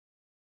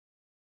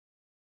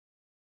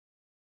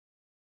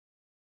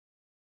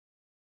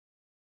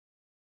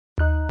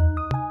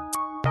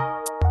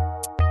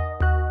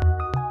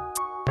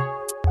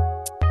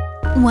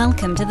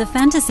Welcome to the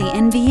Fantasy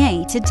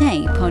NBA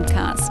Today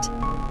podcast.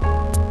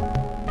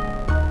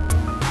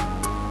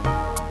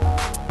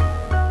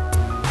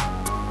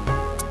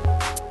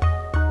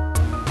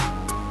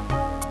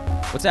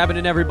 What's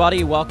happening,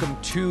 everybody?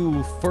 Welcome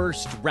to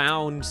First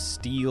Round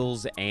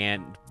Steals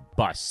and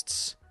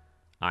Busts.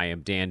 I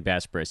am Dan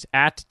Besbris,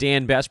 at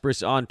Dan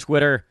Besbris on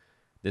Twitter.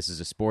 This is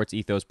a Sports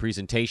Ethos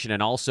presentation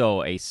and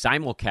also a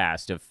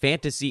simulcast of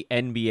Fantasy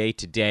NBA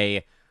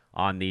Today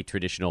on the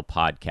traditional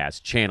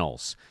podcast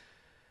channels.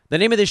 The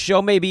name of this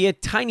show may be a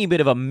tiny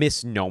bit of a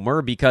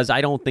misnomer because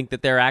I don't think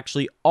that there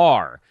actually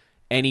are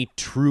any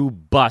true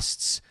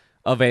busts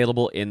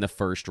available in the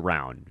first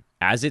round.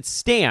 As it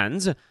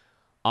stands,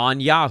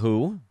 on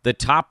Yahoo, the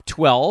top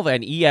 12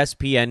 and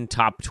ESPN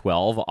top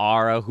 12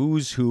 are a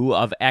who's who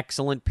of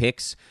excellent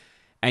picks,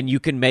 and you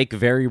can make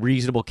very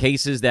reasonable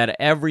cases that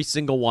every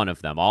single one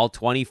of them, all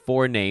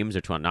 24 names,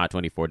 or not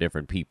 24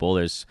 different people,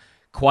 there's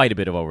quite a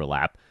bit of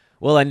overlap,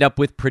 will end up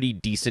with pretty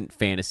decent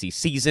fantasy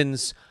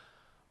seasons,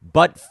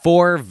 but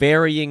for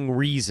varying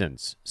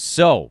reasons.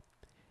 So,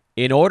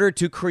 in order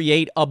to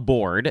create a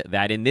board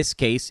that in this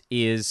case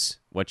is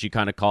what you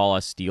kind of call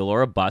a steal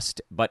or a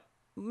bust, but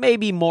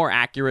maybe more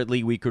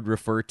accurately we could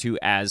refer to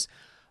as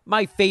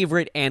my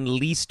favorite and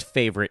least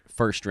favorite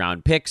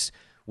first-round picks,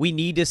 we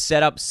need to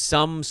set up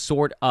some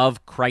sort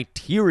of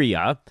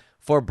criteria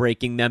for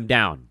breaking them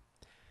down.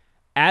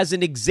 As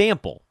an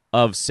example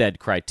of said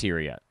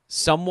criteria,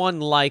 someone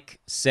like,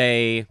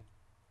 say,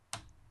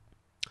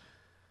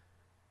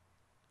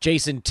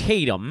 Jason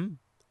Tatum,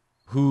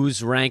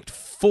 who's ranked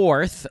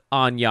 4th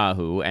on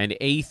Yahoo and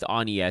 8th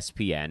on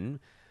ESPN,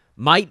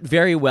 might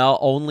very well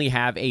only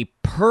have a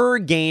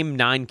per-game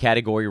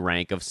 9-category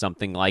rank of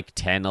something like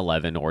 10,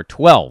 11, or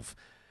 12.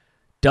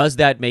 Does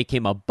that make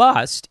him a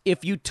bust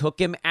if you took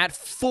him at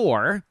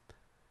 4?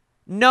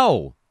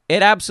 No,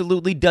 it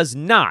absolutely does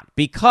not,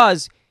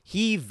 because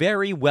he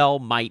very well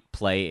might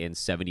play in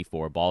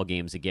 74 ball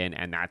games again,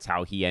 and that's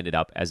how he ended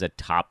up as a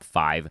top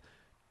 5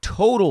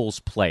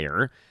 totals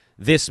player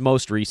this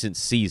most recent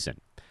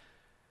season.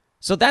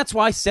 So that's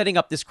why setting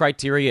up this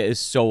criteria is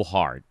so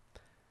hard.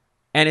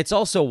 And it's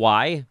also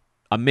why,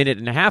 a minute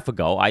and a half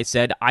ago, I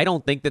said I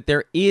don't think that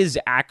there is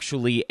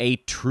actually a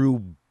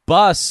true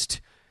bust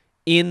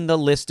in the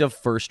list of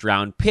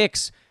first-round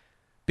picks,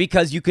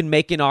 because you can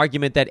make an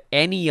argument that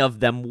any of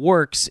them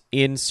works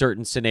in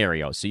certain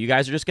scenarios. So you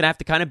guys are just going to have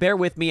to kind of bear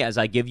with me as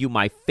I give you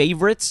my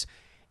favorites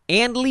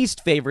and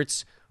least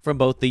favorites from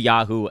both the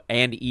Yahoo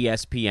and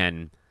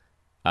ESPN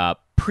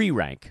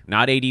pre-rank,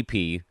 not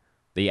ADP,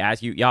 the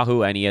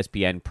Yahoo and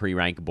ESPN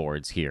pre-rank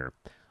boards here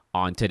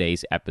on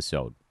today's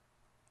episode.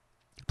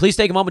 Please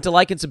take a moment to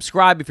like and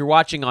subscribe if you're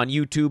watching on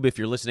YouTube. If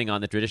you're listening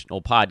on the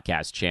traditional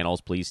podcast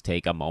channels, please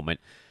take a moment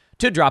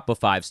to drop a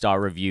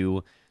 5-star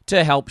review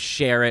to help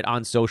share it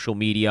on social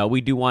media.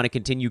 We do want to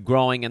continue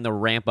growing, and the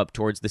ramp up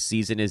towards the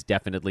season is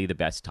definitely the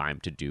best time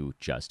to do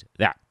just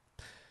that.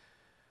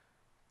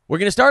 We're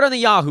going to start on the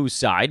Yahoo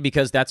side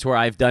because that's where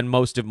I've done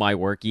most of my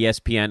work.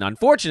 ESPN,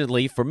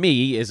 unfortunately, for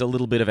me, is a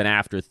little bit of an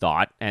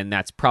afterthought, and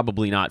that's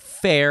probably not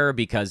fair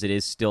because it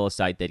is still a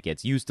site that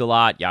gets used a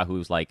lot.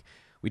 Yahoo's like,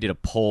 we did a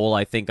poll,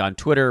 I think, on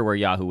Twitter where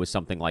Yahoo was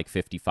something like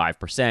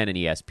 55% and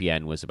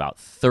ESPN was about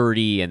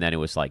 30%, and then it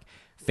was like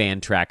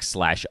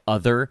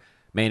Fantrax/other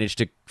managed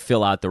to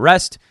fill out the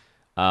rest.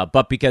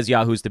 But because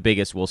Yahoo's the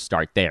biggest, we'll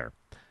start there.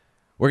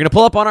 We're going to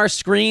pull up on our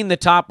screen the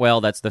top,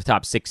 that's the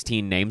top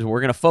 16 names. We're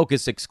going to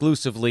focus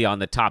exclusively on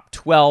the top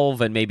 12,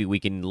 and maybe we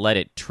can let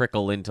it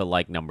trickle into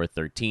like number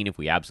 13 if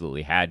we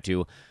absolutely had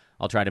to.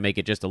 I'll try to make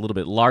it just a little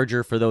bit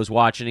larger for those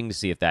watching to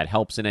see if that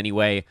helps in any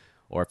way,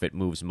 or if it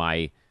moves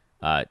my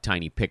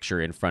tiny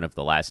picture in front of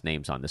the last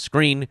names on the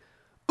screen.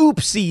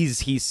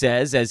 Oopsies, he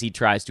says, as he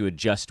tries to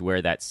adjust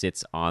where that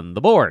sits on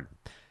the board.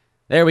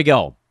 There we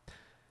go.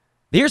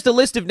 Here's the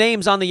list of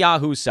names on the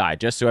Yahoo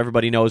side, just so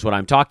everybody knows what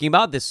I'm talking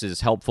about. This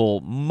is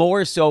helpful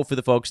more so for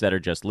the folks that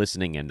are just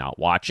listening and not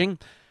watching.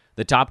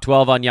 The top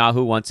 12 on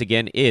Yahoo, once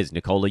again, is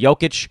Nikola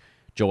Jokic,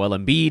 Joel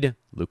Embiid,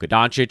 Luka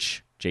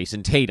Doncic,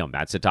 Jason Tatum.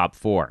 That's the top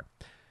 4.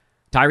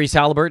 Tyrese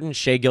Halliburton,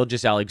 Shai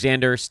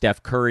Gilgeous-Alexander,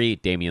 Steph Curry,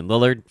 Damian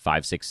Lillard,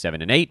 5, 6,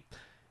 7, and 8.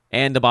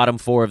 And the bottom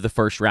 4 of the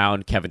first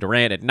round, Kevin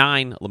Durant at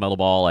 9, LaMelo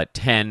Ball at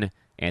 10,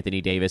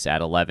 Anthony Davis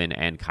at 11,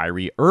 and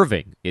Kyrie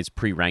Irving is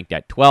pre-ranked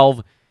at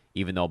 12,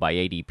 even though by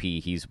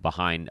ADP he's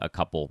behind a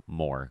couple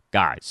more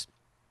guys.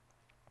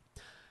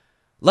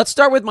 Let's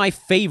start with my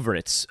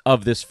favorites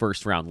of this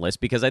first round list,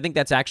 because I think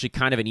that's actually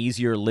kind of an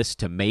easier list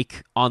to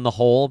make on the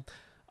whole.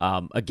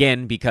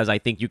 Again, because I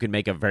think you can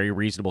make a very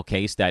reasonable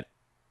case that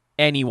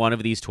any one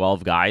of these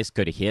 12 guys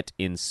could hit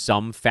in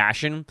some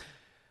fashion.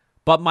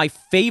 But my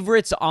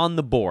favorites on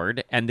the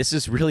board, and this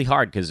is really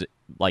hard because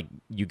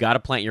you got to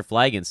plant your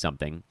flag in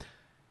something,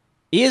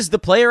 is the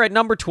player at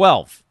number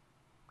 12.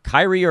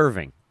 Kyrie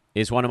Irving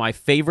is one of my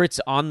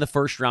favorites on the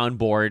first round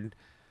board.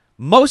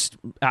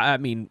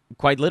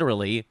 Quite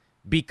literally,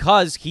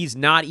 because he's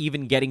not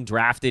even getting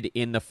drafted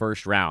in the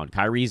first round.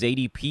 Kyrie's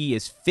ADP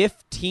is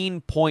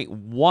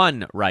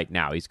 15.1 right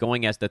now. He's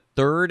going as the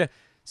third,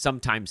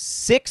 sometimes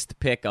sixth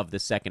pick of the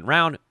second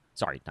round.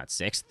 Sorry, not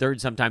sixth, third,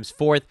 sometimes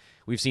fourth.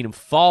 We've seen him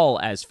fall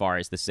as far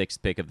as the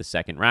sixth pick of the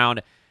second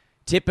round.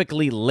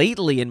 Typically,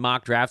 lately in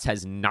mock drafts,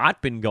 has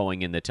not been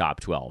going in the top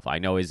 12. I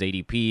know his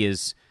ADP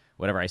is,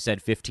 whatever I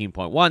said,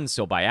 15.1,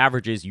 so by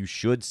averages, you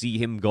should see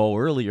him go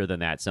earlier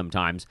than that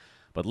sometimes.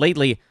 But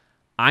lately,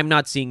 I'm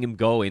not seeing him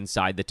go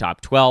inside the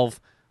top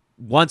 12.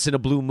 Once in a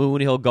blue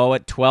moon, he'll go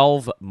at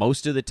 12.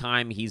 Most of the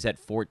time, he's at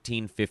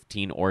 14,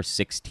 15, or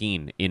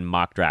 16 in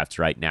mock drafts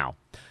right now.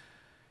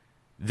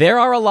 There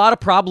are a lot of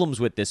problems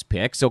with this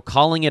pick, so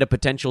calling it a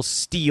potential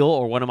steal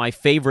or one of my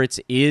favorites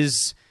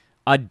is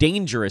a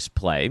dangerous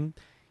play.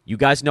 You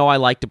guys know I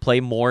like to play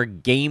more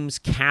games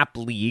cap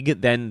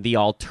league than the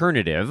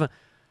alternative,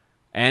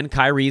 and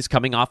Kyrie's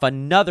coming off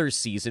another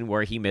season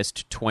where he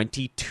missed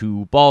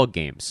 22 ball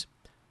games.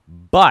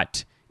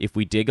 But if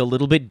we dig a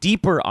little bit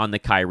deeper on the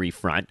Kyrie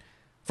front,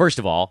 first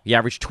of all, he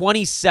averaged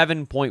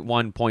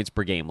 27.1 points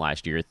per game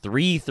last year,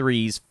 3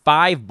 threes,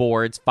 5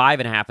 boards,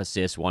 5.5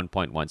 assists,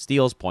 1.1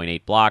 steals,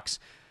 0.8 blocks,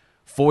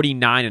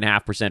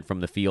 49.5%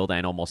 from the field,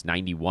 and almost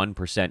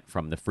 91%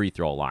 from the free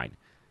throw line.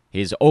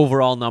 His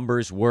overall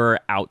numbers were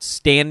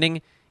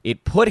outstanding.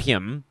 It put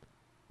him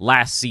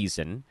last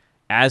season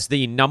as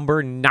the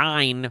number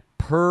 9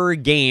 per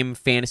game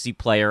fantasy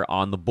player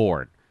on the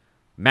board.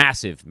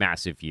 Massive,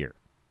 massive year.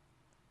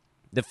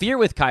 The fear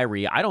with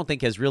Kyrie, I don't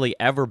think has really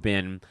ever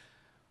been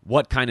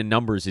what kind of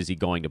numbers is he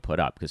going to put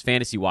up, because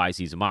fantasy-wise,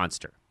 he's a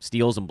monster.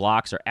 Steals and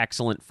blocks are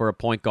excellent for a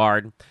point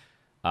guard.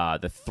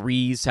 The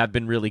threes have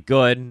been really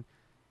good.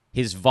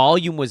 His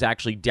volume was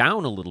actually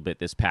down a little bit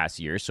this past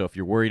year, so if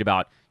you're worried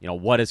about,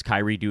 what does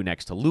Kyrie do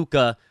next to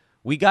Luka,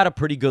 we got a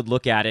pretty good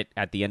look at it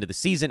at the end of the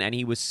season, and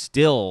he was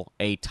still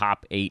a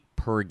top 8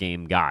 per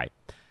game guy.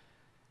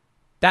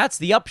 That's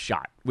the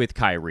upshot with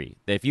Kyrie.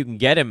 That if you can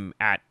get him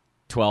at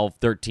 12,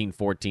 13,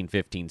 14,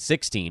 15,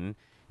 16,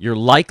 you're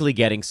likely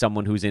getting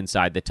someone who's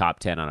inside the top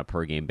 10 on a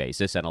per-game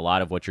basis, and a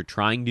lot of what you're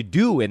trying to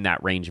do in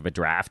that range of a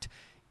draft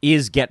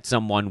is get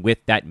someone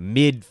with that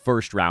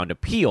mid-first-round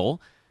appeal.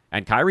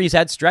 And Kyrie's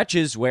had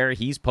stretches where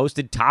he's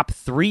posted top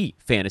 3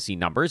 fantasy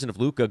numbers, and if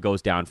Luka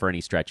goes down for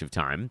any stretch of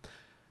time,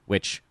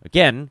 which,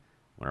 again,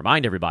 I want to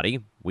remind everybody,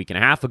 a week and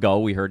a half ago,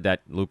 we heard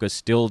that Luka's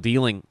still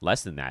dealing,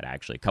 less than that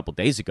actually, a couple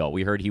days ago,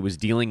 we heard he was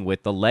dealing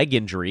with the leg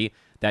injury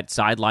that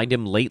sidelined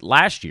him late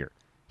last year.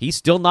 He's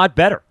still not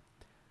better.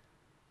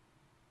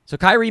 So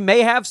Kyrie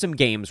may have some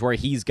games where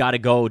he's got to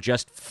go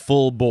just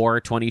full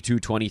bore, 22,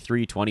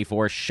 23,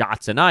 24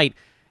 shots a night,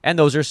 and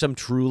those are some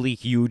truly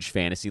huge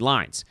fantasy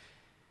lines.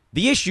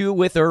 The issue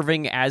with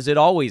Irving, as it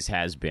always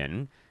has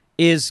been,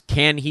 is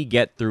can he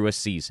get through a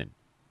season?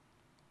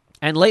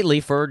 And lately,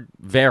 for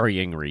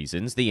varying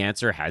reasons, the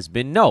answer has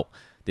been no.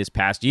 This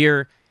past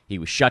year, he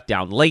was shut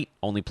down late,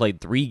 only played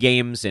 3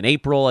 games in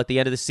April at the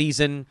end of the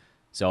season,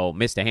 so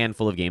missed a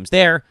handful of games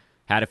there.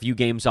 Had a few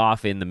games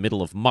off in the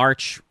middle of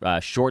March.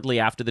 Shortly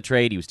after the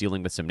trade, he was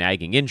dealing with some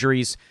nagging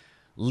injuries.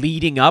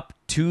 Leading up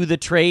to the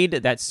trade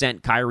that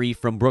sent Kyrie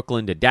from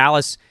Brooklyn to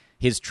Dallas,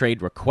 his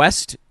trade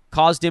request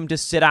caused him to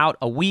sit out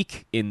a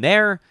week in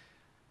there.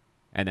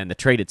 And then the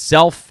trade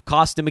itself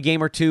cost him a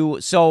game or two.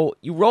 So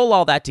you roll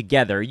all that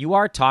together, you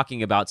are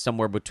talking about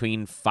somewhere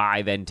between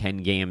 5 and 10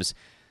 games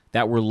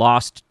that were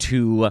lost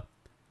to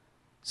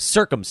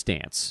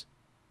circumstance.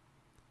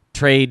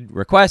 Trade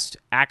request,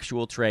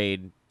 actual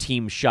trade,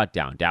 team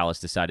shutdown. Dallas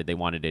decided they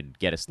wanted to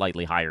get a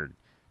slightly higher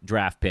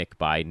draft pick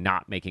by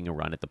not making a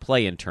run at the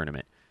play-in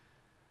tournament.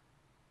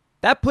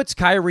 That puts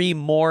Kyrie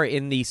more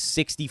in the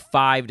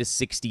 65 to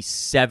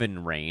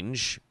 67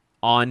 range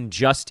on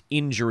just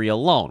injury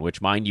alone,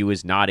 which, mind you,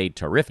 is not a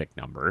terrific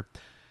number,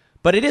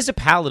 but it is a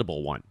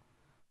palatable one.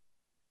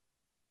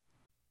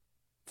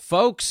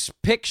 Folks,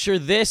 picture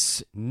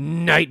this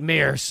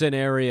nightmare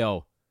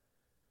scenario.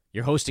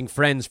 You're hosting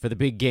friends for the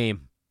big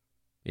game.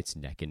 It's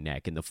neck and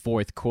neck in the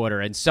fourth quarter,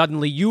 and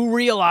suddenly you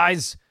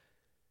realize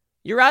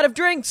you're out of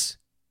drinks.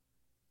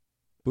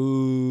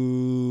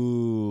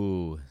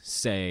 Boo,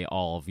 say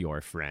all of your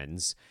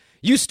friends.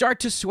 You start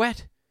to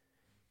sweat.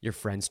 Your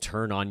friends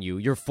turn on you.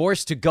 You're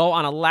forced to go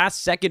on a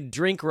last-second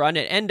drink run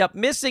and end up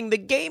missing the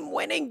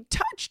game-winning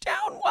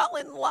touchdown while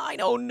in line.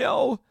 Oh,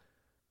 no.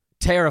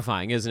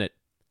 Terrifying, isn't it?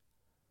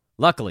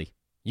 Luckily,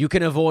 you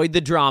can avoid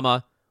the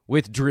drama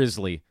with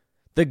Drizzly,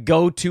 the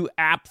go-to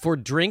app for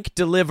drink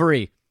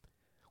delivery.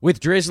 With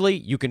Drizzly,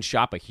 you can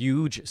shop a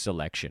huge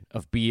selection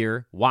of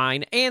beer,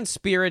 wine, and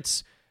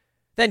spirits,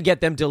 then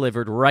get them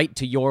delivered right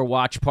to your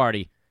watch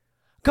party.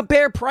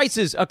 Compare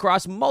prices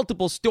across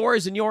multiple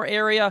stores in your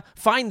area,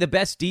 find the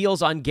best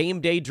deals on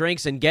game day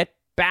drinks, and get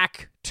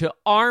back to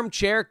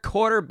armchair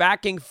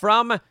quarterbacking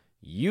from,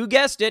 you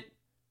guessed it,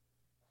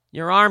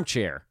 your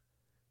armchair.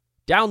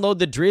 Download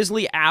the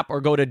Drizzly app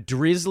or go to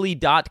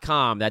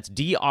drizzly.com. That's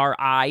DRIZLY.com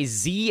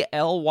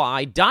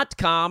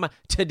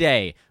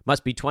today.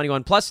 Must be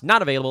 21 plus,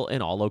 not available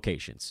in all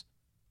locations.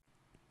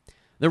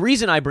 The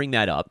reason I bring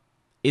that up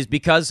is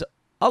because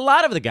a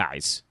lot of the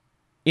guys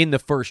in the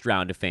first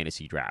round of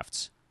fantasy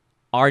drafts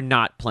are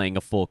not playing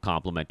a full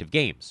complement of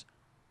games.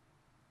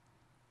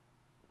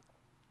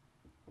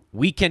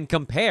 We can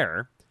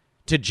compare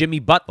to Jimmy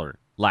Butler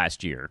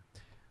last year,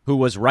 who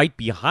was right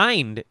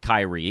behind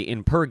Kyrie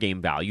in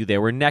per-game value. They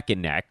were neck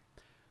and neck.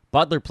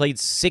 Butler played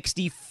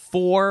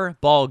 64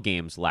 ball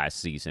games last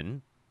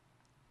season,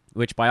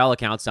 which by all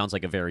accounts sounds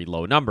like a very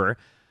low number,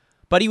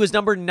 but he was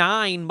number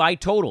 9 by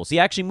totals. He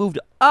actually moved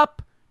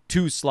up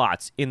 2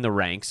 slots in the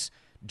ranks,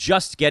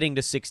 just getting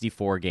to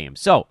 64 games.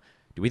 So,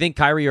 do we think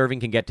Kyrie Irving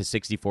can get to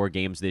 64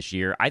 games this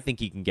year? I think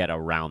he can get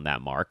around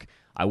that mark.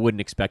 I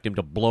wouldn't expect him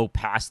to blow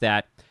past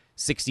that.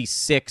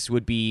 66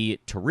 would be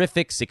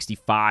terrific.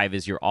 65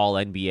 is your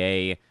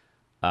all-NBA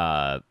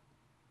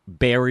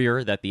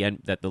barrier that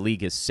the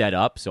league has set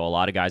up. So a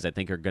lot of guys, I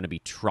think, are going to be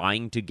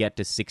trying to get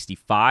to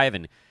 65,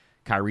 and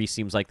Kyrie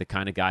seems like the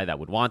kind of guy that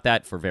would want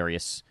that for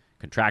various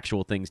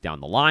contractual things down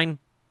the line.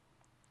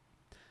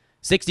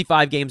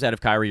 65 games out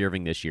of Kyrie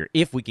Irving this year,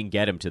 if we can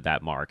get him to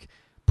that mark,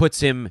 puts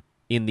him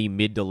in the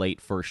mid to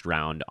late first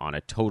round on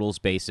a totals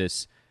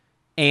basis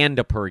and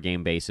a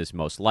per-game basis,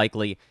 most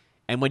likely.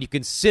 And when you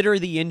consider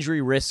the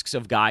injury risks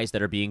of guys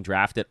that are being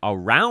drafted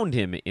around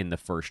him in the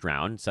first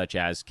round, such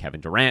as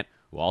Kevin Durant,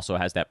 who also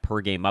has that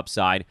per-game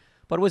upside,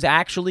 but was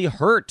actually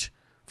hurt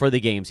for the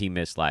games he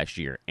missed last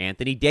year.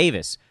 Anthony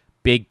Davis,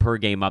 big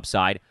per-game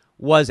upside,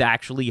 was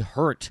actually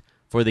hurt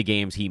for the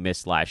games he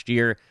missed last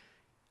year.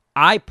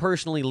 I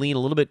personally lean a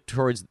little bit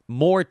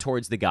more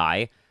towards the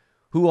guy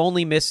who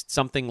only missed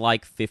something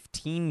like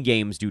 15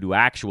 games due to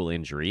actual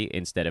injury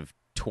instead of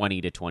 20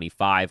 to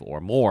 25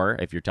 or more,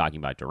 if you're talking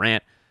about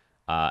Durant.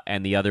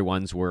 And the other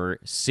ones were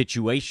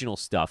situational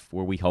stuff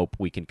where we hope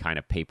we can kind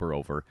of paper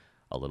over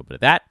a little bit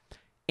of that.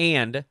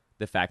 And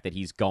the fact that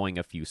he's going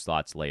a few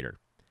slots later.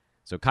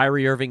 So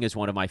Kyrie Irving is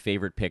one of my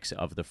favorite picks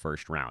of the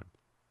first round.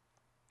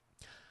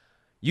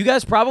 You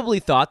guys probably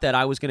thought that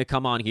I was going to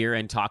come on here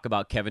and talk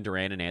about Kevin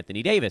Durant and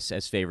Anthony Davis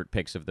as favorite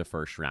picks of the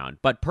first round.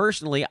 But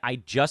personally, I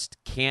just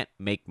can't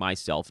make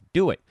myself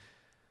do it.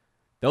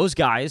 Those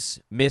guys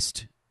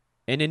missed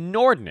an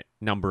inordinate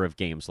number of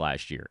games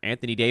last year.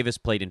 Anthony Davis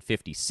played in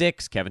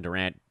 56. Kevin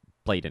Durant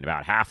played in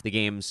about half the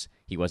games.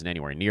 He wasn't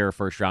anywhere near a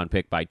first-round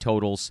pick by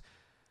totals.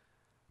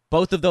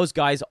 Both of those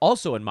guys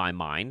also, in my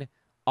mind,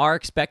 are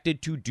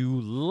expected to do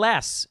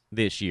less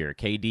this year.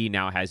 KD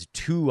now has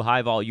 2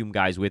 high-volume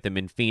guys with him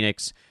in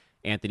Phoenix.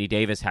 Anthony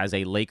Davis has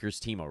a Lakers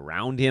team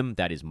around him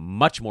that is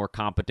much more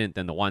competent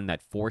than the one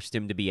that forced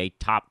him to be a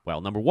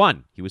number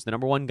one. He was the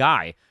number one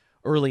guy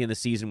early in the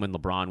season when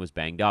LeBron was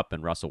banged up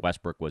and Russell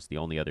Westbrook was the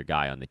only other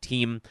guy on the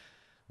team.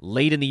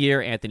 Late in the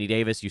year, Anthony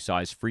Davis, you saw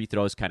his free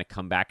throws kind of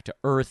come back to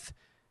earth,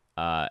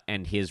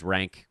 and his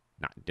rank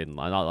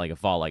not like a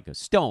fall like a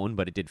stone,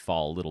 but it did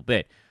fall a little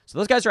bit. So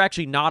those guys are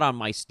actually not on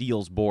my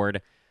steals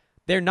board.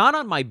 They're not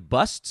on my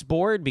busts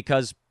board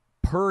because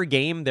per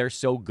game they're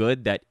so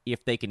good that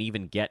if they can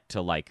even get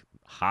to like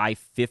high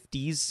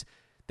 50s,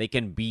 they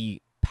can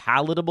be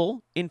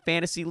palatable in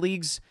fantasy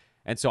leagues.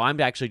 And so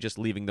I'm actually just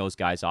leaving those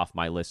guys off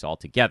my list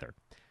altogether.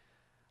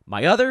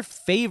 My other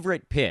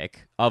favorite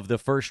pick of the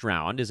first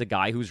round is a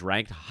guy who's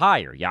ranked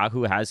higher.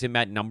 Yahoo has him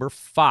at number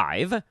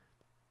 5,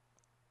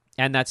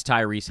 and that's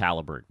Tyrese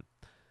Halliburton.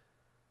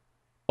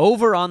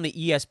 Over on the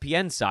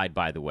ESPN side,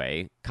 by the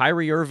way,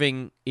 Kyrie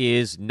Irving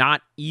is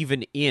not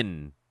even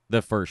in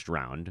the first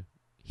round.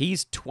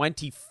 He's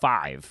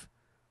 25.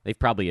 They've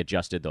probably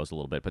adjusted those a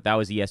little bit, but that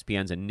was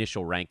ESPN's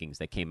initial rankings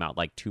that came out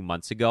like 2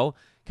 months ago.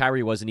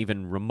 Kyrie wasn't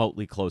even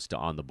remotely close to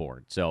on the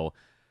board. So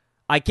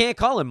I can't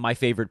call him my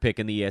favorite pick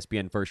in the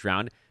ESPN first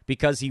round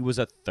because he was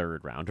a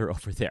third rounder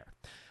over there.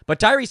 But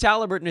Tyrese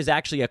Halliburton is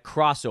actually a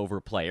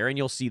crossover player, and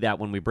you'll see that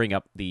when we bring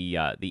up the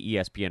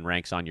ESPN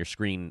ranks on your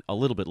screen a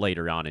little bit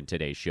later on in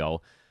today's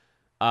show.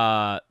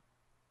 Halliburton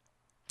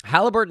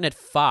at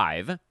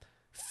 5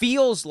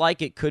 feels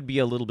like it could be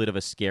a little bit of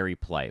a scary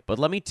play, but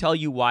let me tell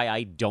you why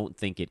I don't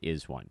think it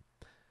is one.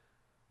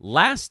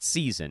 Last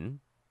season,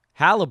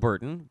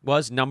 Halliburton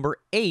was number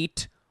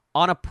 8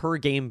 on a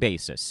per-game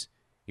basis.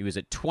 He was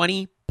at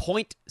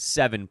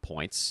 20.7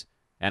 points,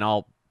 and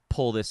I'll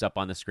pull this up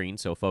on the screen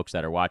so folks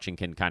that are watching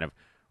can kind of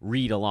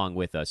read along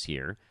with us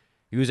here.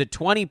 He was at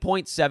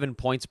 20.7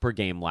 points per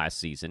game last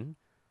season,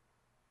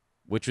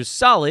 which was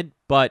solid,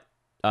 but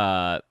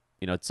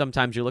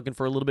sometimes you're looking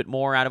for a little bit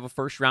more out of a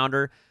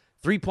first-rounder.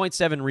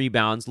 3.7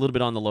 rebounds, a little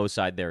bit on the low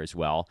side there as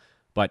well,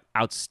 but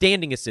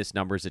outstanding assist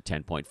numbers at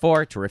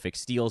 10.4, terrific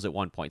steals at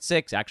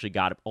 1.6, actually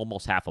got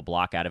almost half a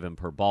block out of him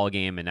per ball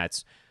game, and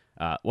that's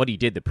what he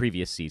did the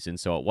previous season,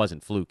 so it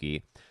wasn't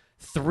fluky.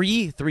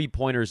 3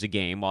 3-pointers a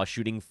game while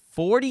shooting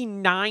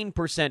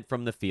 49%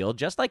 from the field,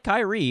 just like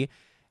Kyrie,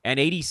 and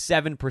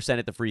 87%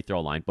 at the free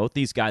throw line. Both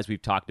these guys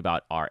we've talked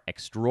about are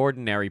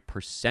extraordinary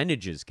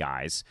percentages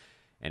guys,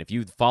 and if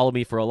you follow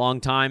me for a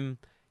long time,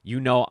 you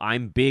know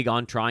I'm big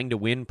on trying to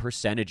win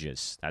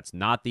percentages. That's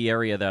not the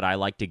area that I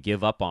like to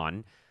give up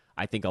on.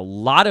 I think a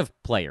lot of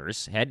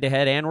players,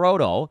 head-to-head and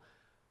roto,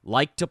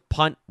 like to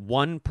punt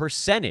one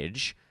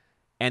percentage.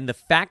 And the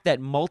fact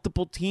that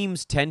multiple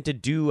teams tend to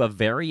do a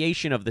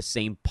variation of the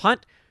same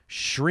punt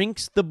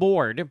shrinks the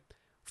board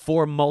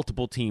for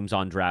multiple teams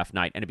on draft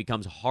night. And it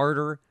becomes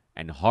harder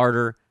and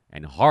harder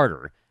and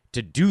harder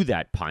to do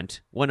that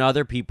punt when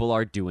other people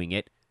are doing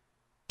it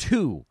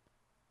too.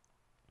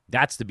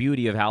 That's the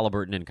beauty of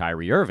Halliburton and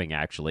Kyrie Irving,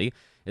 actually,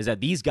 is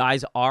that these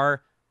guys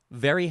are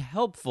very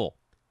helpful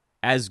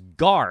as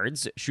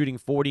guards, shooting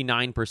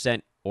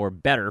 49% or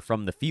better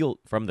from the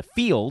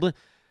field.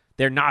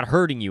 They're not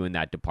hurting you in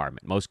that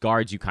department. Most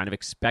guards, you kind of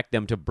expect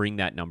them to bring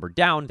that number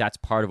down. That's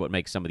part of what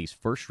makes some of these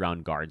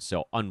first-round guards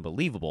so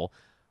unbelievable,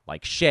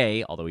 like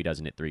Shea, although he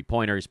doesn't hit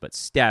three-pointers, but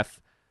Steph,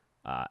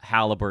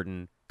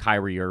 Halliburton,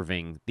 Kyrie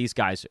Irving, these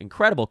guys,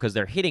 incredible because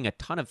they're hitting a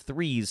ton of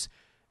threes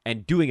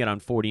and doing it on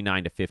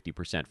 49 to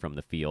 50% from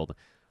the field.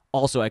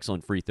 Also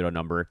excellent free throw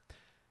number.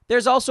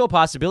 There's also a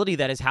possibility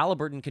that as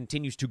Halliburton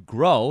continues to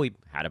grow, he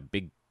had a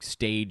big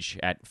stage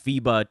at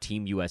FIBA,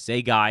 Team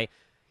USA guy,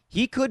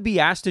 he could be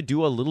asked to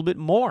do a little bit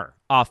more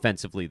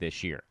offensively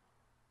this year.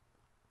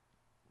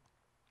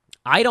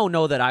 I don't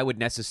know that I would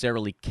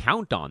necessarily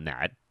count on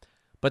that,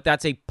 but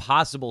that's a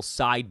possible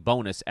side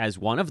bonus as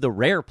one of the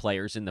rare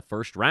players in the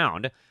first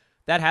round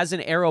that has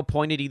an arrow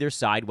pointed either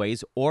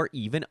sideways or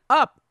even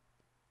up.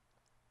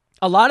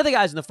 A lot of the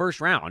guys in the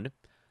first round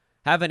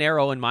have an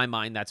arrow in my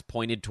mind that's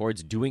pointed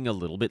towards doing a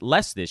little bit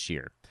less this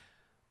year.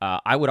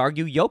 I would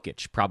argue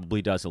Jokic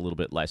probably does a little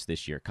bit less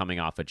this year, coming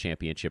off a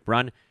championship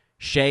run.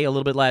 Shea a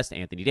little bit less,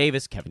 Anthony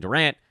Davis, Kevin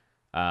Durant,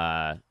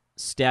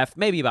 Steph,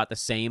 maybe about the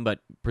same, but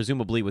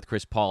presumably with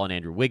Chris Paul and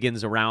Andrew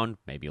Wiggins around,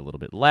 maybe a little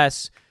bit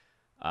less.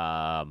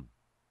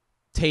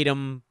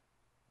 Tatum,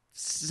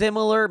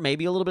 similar,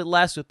 maybe a little bit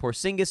less with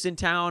Porzingis in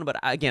town, but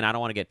again, I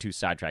don't want to get too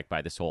sidetracked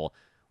by this whole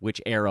which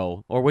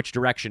arrow or which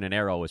direction an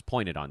arrow is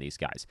pointed on these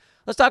guys.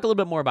 Let's talk a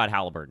little bit more about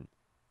Halliburton.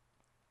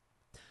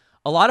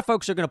 A lot of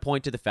folks are going to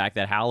point to the fact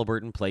that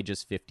Halliburton played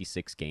just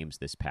 56 games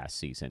this past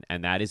season,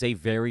 and that is a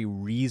very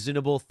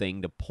reasonable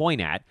thing to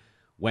point at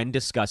when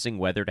discussing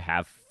whether to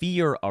have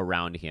fear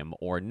around him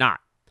or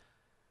not.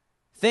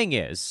 Thing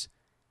is,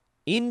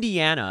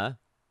 Indiana,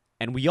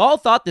 and we all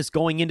thought this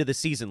going into the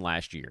season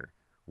last year,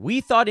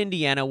 we thought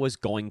Indiana was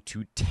going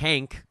to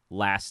tank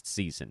last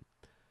season.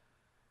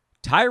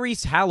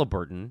 Tyrese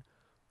Halliburton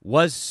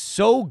was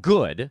so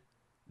good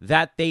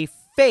that they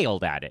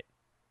failed at it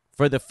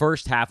for the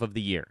first half of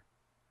the year.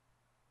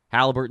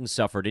 Halliburton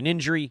suffered an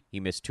injury. He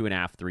missed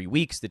 2.5, 3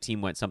 weeks. The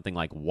team went something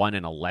like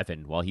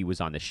 1-11 while he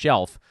was on the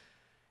shelf.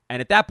 And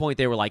at that point,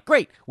 they were like,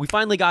 great, we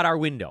finally got our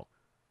window.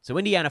 So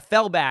Indiana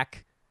fell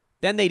back.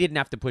 Then they didn't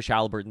have to push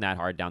Halliburton that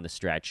hard down the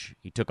stretch.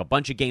 He took a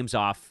bunch of games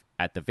off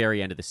at the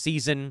very end of the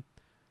season.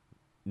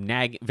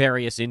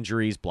 Various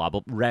injuries, blah,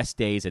 blah, rest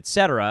days,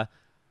 etc.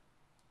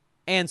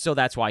 And so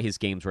that's why his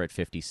games were at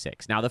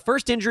 56. Now, the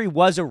first injury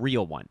was a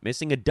real one,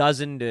 missing a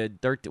dozen to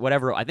 13,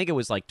 whatever. I think it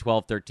was like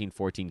 12, 13,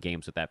 14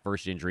 games with that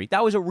first injury.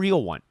 That was a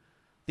real one.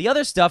 The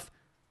other stuff,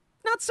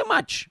 not so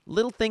much.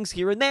 Little things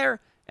here and there,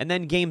 and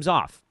then games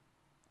off.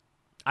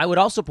 I would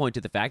also point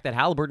to the fact that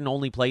Halliburton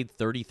only played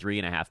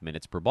 33.5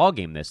 minutes per ball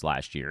game this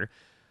last year.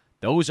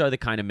 Those are the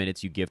kind of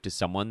minutes you give to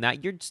someone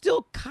that you're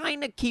still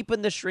kind of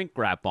keeping the shrink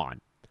wrap on.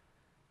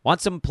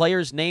 Want some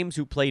players' names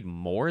who played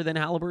more than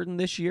Halliburton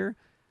this year?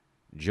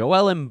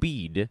 Joel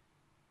Embiid,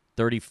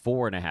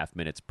 34.5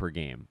 minutes per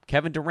game.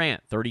 Kevin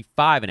Durant,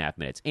 35.5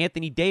 minutes.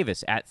 Anthony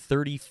Davis at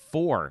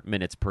 34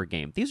 minutes per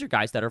game. These are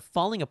guys that are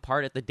falling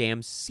apart at the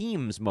damn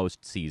seams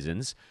most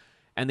seasons,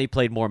 and they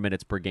played more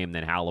minutes per game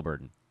than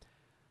Halliburton.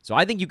 So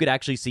I think you could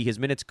actually see his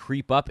minutes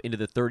creep up into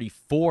the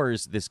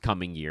 34s this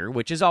coming year,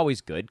 which is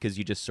always good because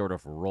you just sort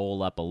of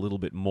roll up a little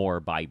bit more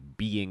by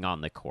being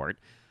on the court.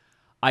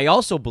 I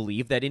also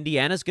believe that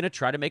Indiana's going to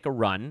try to make a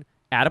run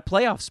at a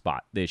playoff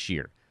spot this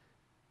year.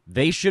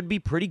 They should be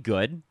pretty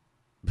good,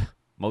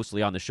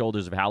 mostly on the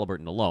shoulders of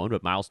Halliburton alone,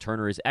 but Miles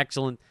Turner is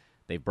excellent.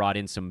 They've brought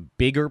in some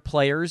bigger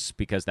players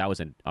because that was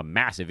a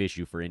massive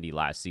issue for Indy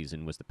last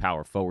season was the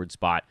power forward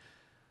spot.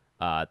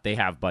 They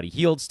have Buddy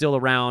Hield still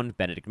around,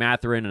 Benedict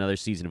Mathurin, another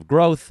season of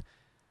growth.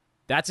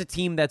 That's a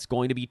team that's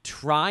going to be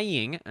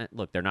trying,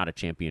 look, they're not a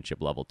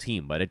championship-level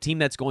team, but a team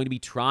that's going to be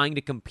trying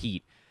to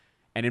compete.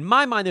 And in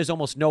my mind, there's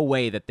almost no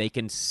way that they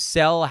can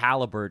sell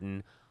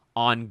Halliburton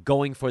on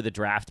going for the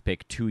draft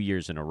pick 2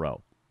 years in a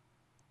row.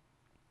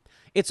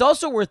 It's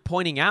also worth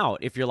pointing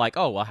out, if you're like,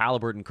 oh, well,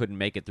 Halliburton couldn't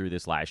make it through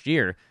this last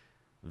year.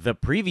 The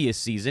previous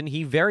season,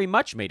 he very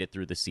much made it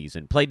through the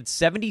season. Played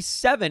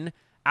 77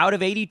 out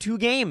of 82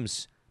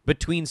 games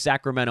between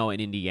Sacramento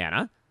and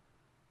Indiana.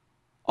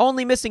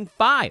 Only missing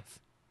 5.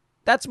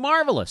 That's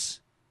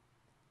marvelous.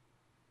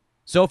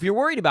 So if you're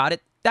worried about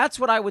it, that's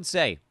what I would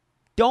say.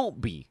 Don't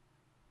be.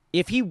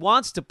 If he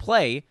wants to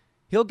play,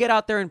 he'll get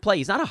out there and play.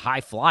 He's not a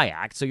high fly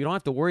act, so you don't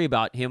have to worry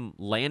about him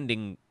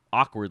landing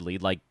awkwardly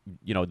like,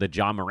 the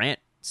John Morant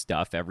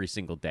stuff every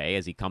single day.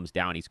 As he comes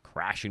down, he's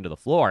crashing to the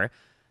floor.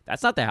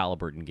 That's not the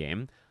Halliburton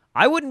game.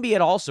 I wouldn't be at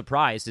all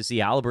surprised to see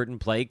Halliburton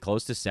play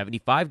close to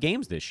 75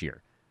 games this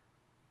year.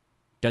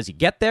 Does he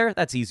get there?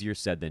 That's easier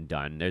said than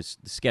done. The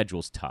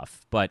schedule's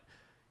tough, but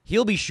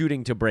he'll be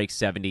shooting to break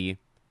 70.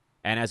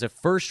 And as a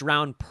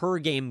first-round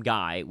per-game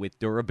guy with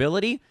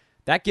durability,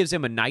 that gives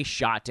him a nice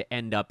shot to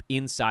end up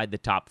inside the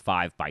top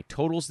 5 by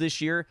totals this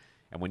year.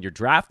 And when you're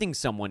drafting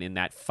someone in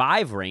that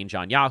 5 range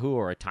on Yahoo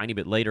or a tiny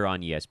bit later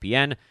on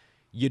ESPN,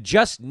 you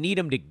just need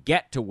him to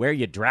get to where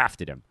you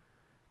drafted him.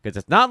 Because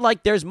it's not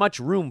like there's much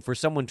room for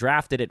someone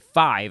drafted at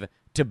 5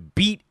 to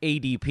beat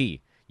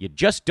ADP. You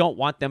just don't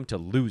want them to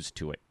lose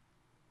to it.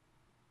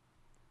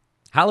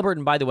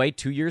 Halliburton, by the way,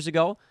 2 years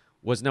ago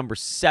was number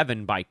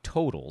 7 by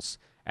totals,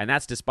 and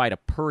that's despite a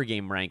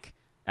per-game rank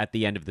at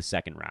the end of the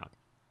second round.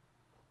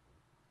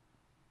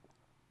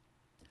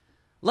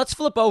 Let's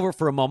flip over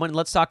for a moment and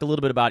let's talk a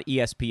little bit about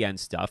ESPN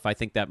stuff. I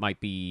think that might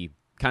be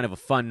kind of a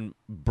fun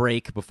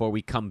break before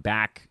we come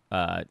back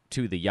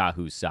to the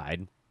Yahoo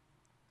side.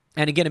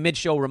 And again, a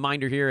mid-show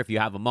reminder here, if you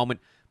have a moment,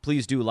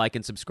 please do like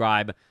and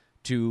subscribe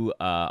to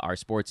our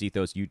Sports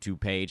Ethos YouTube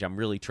page. I'm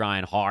really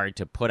trying hard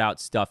to put out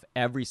stuff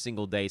every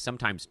single day,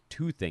 sometimes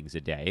 2 things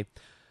a day.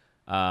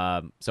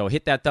 So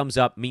hit that thumbs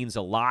up, means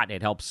a lot.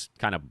 It helps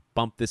kind of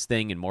bump this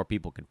thing and more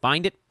people can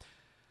find it.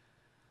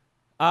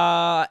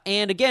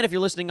 And again, if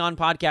you're listening on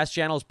podcast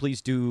channels,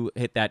 please do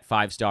hit that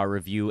 5-star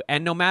review.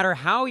 And no matter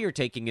how you're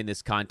taking in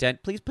this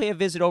content, please pay a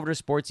visit over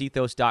to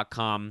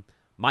sportsethos.com.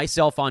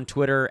 Myself on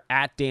Twitter,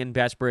 at Dan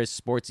Besbris.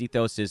 Sports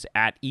Ethos is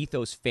at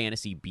Ethos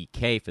Fantasy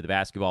BK for the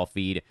basketball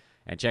feed.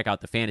 And check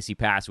out the Fantasy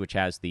Pass, which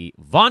has the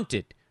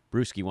vaunted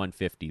Brewski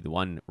 150, the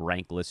one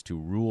rank list to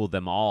rule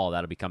them all.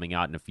 That'll be coming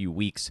out in a few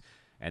weeks.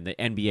 And the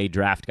NBA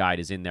Draft Guide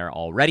is in there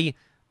already.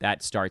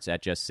 That starts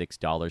at just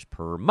 $6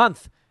 per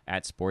month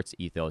at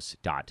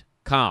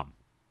sportsethos.com.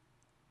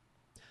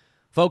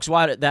 Folks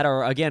that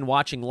are, again,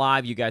 watching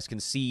live, you guys can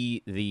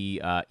see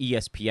the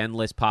ESPN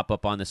list pop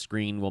up on the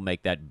screen. We'll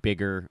make that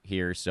bigger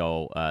here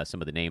so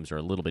some of the names are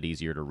a little bit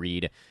easier to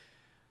read.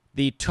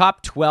 The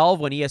top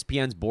 12 when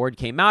ESPN's board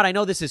came out, I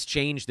know this has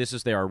changed. This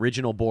is their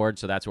original board,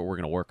 so that's what we're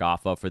going to work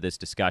off of for this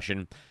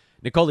discussion.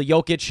 Nikola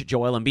Jokic,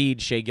 Joel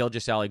Embiid, Shai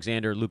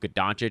Gilgeous-Alexander, Luka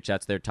Doncic,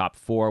 that's their top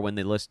 4 when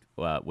the list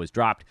was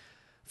dropped.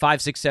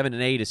 5, 6, 7,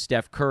 and 8 is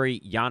Steph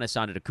Curry, Giannis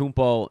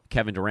Antetokounmpo,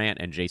 Kevin Durant,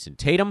 and Jason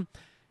Tatum.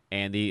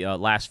 And the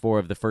last 4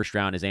 of the first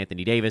round is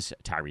Anthony Davis,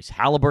 Tyrese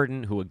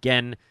Halliburton, who,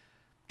 again,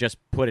 just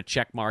put a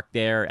check mark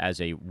there as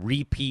a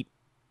repeat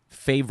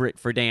favorite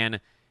for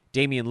Dan,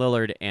 Damian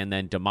Lillard, and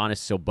then Domantas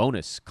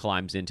Sabonis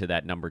climbs into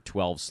that number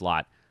 12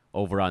 slot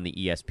over on the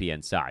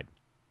ESPN side.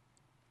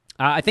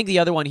 I think the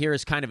other one here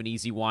is kind of an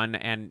easy one,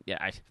 and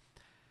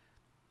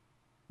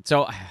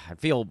so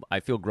I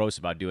feel gross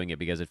about doing it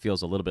because it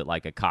feels a little bit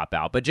like a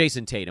cop-out, but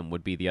Jason Tatum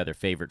would be the other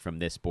favorite from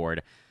this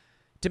board.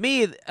 To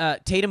me,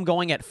 Tatum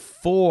going at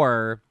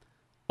 4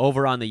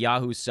 over on the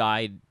Yahoo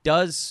side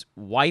does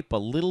wipe a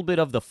little bit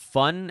of the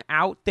fun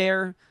out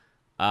there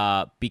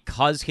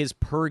because his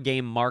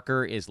per-game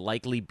marker is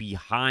likely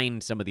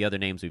behind some of the other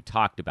names we've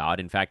talked about.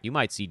 In fact, you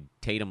might see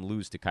Tatum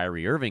lose to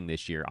Kyrie Irving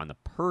this year on the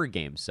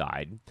per-game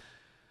side.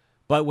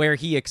 But where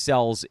he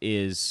excels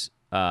is,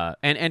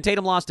 and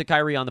Tatum lost to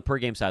Kyrie on the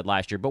per-game side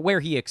last year, but where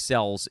he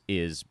excels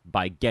is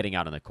by getting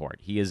out on the court.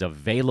 He is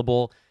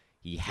available.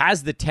 He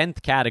has the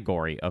 10th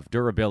category of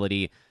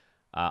durability.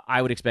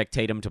 I would expect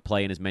Tatum to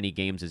play in as many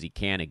games as he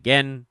can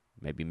again,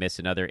 maybe miss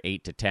another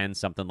 8 to 10,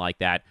 something like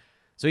that.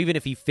 So even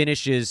if he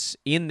finishes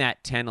in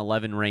that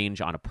 10-11 range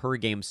on a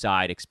per-game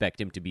side,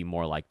 expect him to be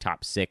more like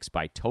top 6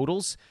 by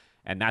totals,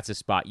 and that's a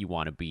spot you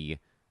want to be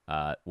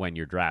when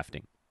you're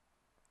drafting.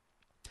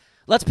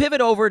 Let's pivot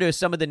over to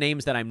some of the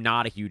names that I'm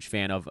not a huge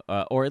fan of,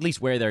 or at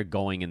least where they're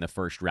going in the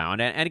first round.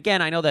 And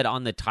again, I know that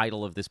on the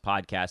title of this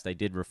podcast, I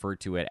did refer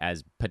to it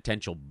as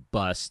potential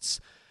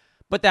busts,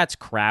 but that's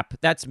crap.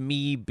 That's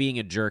me being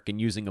a jerk and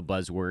using a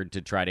buzzword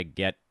to try to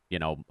get,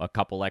 a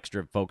couple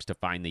extra folks to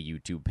find the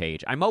YouTube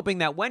page. I'm hoping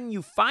that when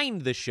you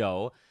find the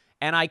show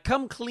and I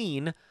come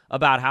clean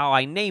about how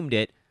I named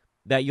it,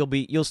 that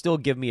you'll still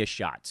give me a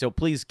shot. So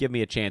please give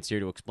me a chance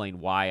here to explain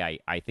why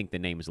I think the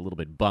name is a little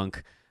bit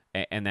bunk,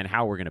 and then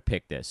how we're going to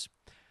pick this.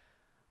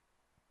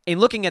 In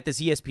looking at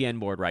this ESPN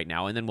board right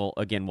now, and then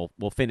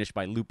we'll finish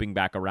by looping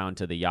back around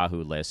to the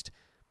Yahoo list,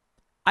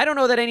 I don't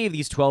know that any of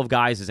these 12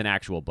 guys is an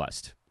actual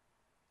bust.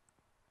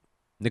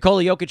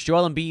 Nikola Jokic,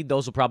 Joel Embiid,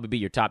 those will probably be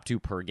your top 2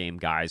 per-game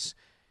guys.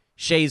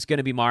 Shai's going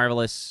to be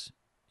marvelous.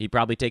 He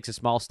probably takes a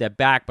small step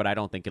back, but I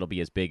don't think it'll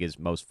be as big as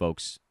most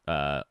folks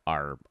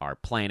are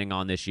planning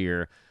on this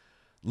year.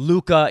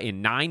 Luka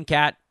in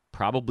 9-cat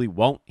probably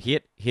won't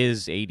hit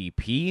his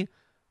ADP,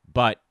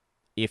 but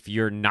if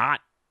you're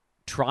not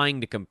trying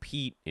to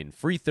compete in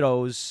free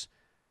throws,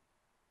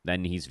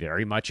 then he's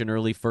very much an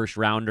early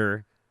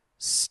first-rounder.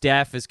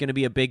 Steph is going to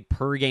be a big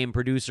per-game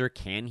producer.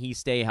 Can he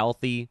stay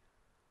healthy?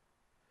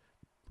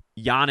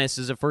 Giannis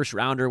is a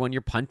first-rounder when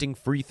you're punting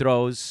free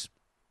throws.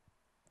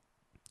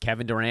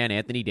 Kevin Durant,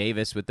 Anthony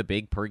Davis with the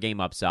big per-game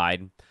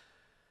upside.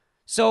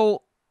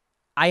 So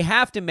I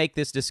have to make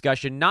this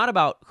discussion not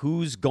about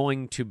who's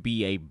going to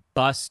be a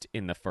bust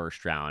in the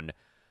first round,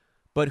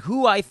 but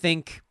who I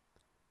think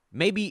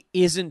maybe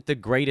isn't the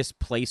greatest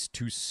place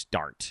to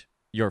start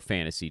your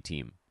fantasy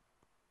team.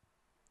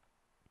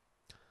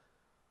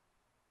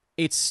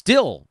 It's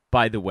still,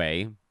 by the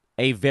way,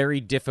 a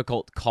very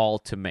difficult call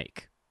to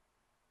make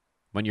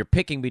when you're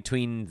picking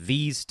between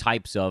these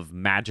types of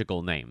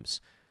magical names.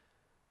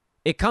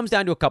 It comes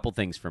down to a couple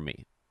things for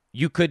me.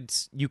 You could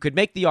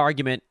make the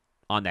argument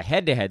on the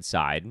head-to-head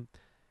side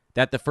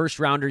that the first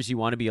rounders you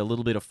want to be a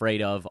little bit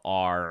afraid of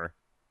are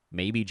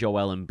maybe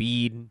Joel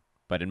Embiid.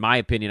 But in my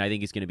opinion, I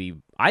think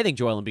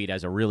Joel Embiid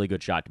has a really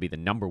good shot to be the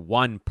number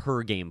one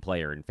per game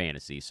player in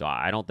fantasy. So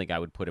I don't think I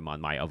would put him on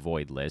my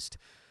avoid list.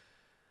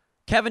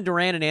 Kevin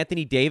Durant and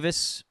Anthony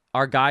Davis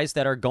are guys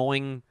that are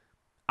going,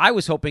 I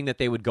was hoping that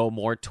they would go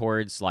more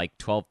towards like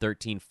 12,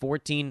 13,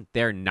 14.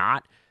 They're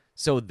not.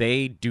 So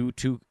they, due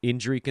to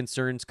injury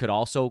concerns, could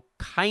also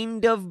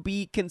kind of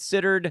be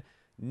considered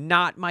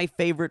not my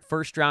favorite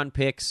first-round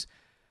picks.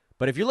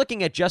 But if you're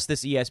looking at just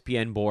this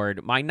ESPN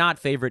board, my not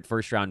favorite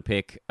first-round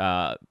picks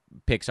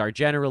are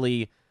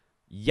generally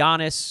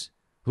Giannis,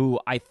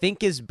 who I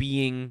think is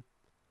being,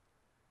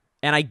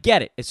 and I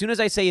get it, as soon as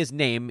I say his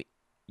name,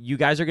 you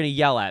guys are going to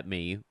yell at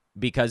me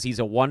because he's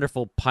a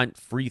wonderful punt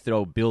free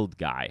throw build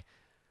guy.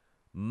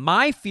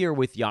 My fear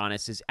with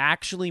Giannis is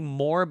actually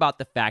more about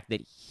the fact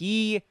that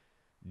he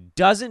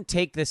doesn't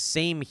take the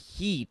same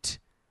heat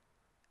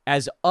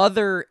as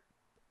other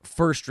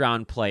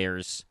first-round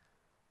players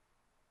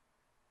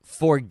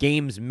for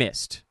games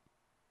missed.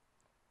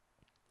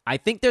 I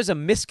think there's a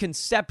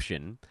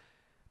misconception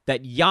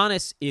that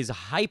Giannis is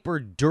hyper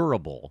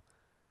durable,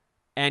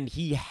 and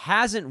he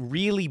hasn't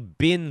really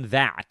been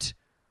that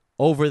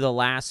over the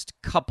last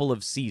couple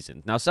of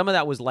seasons. Now, some of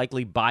that was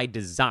likely by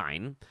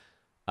design,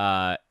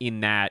 in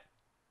that,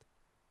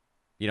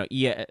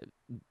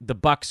 the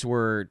Bucks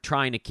were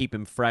trying to keep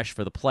him fresh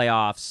for the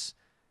playoffs,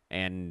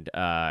 and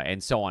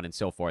so on and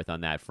so forth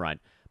on that front.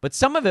 But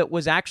some of it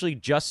was actually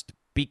just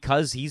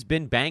because he's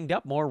been banged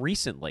up more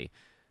recently.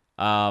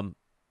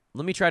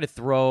 Let me try to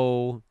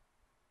throw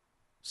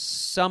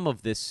some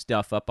of this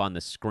stuff up on the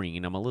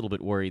screen. I'm a little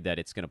bit worried that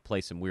it's going to play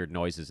some weird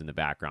noises in the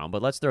background,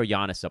 but let's throw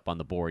Giannis up on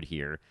the board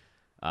here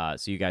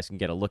so you guys can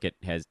get a look at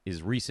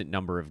his recent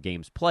number of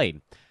games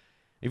played.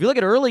 If you look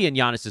at early in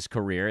Giannis's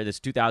career, this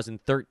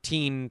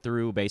 2013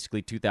 through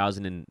basically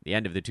the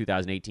end of the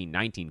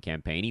 2018-19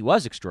 campaign, he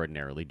was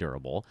extraordinarily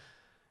durable.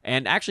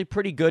 And actually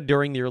pretty good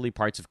during the early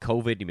parts of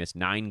COVID. He missed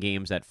 9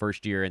 games that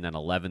first year and then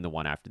 11 the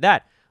one after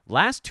that.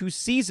 Last 2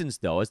 seasons,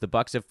 though, as the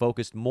Bucks have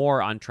focused more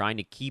on trying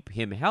to keep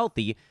him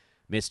healthy,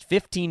 missed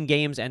 15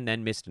 games and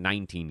then missed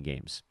 19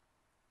 games.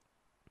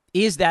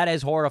 Is that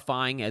as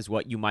horrifying as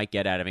what you might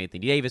get out of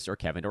Anthony Davis or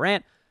Kevin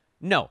Durant?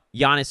 No.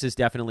 Giannis is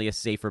definitely a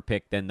safer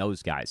pick than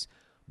those guys.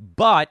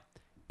 But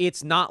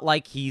it's not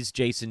like he's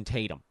Jason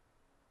Tatum.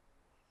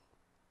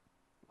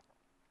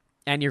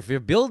 And if you're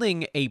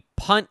building a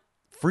punt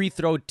free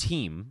throw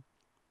team,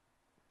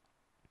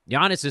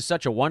 Giannis is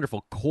such a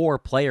wonderful core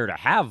player to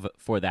have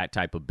for that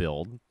type of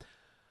build.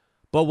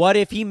 But what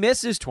if he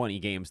misses 20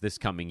 games this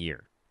coming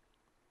year?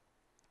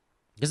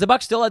 Because the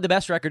Bucks still had the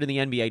best record in the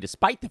NBA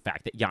despite the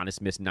fact that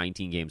Giannis missed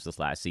 19 games this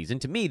last season.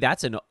 To me,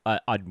 that's a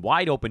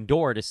wide open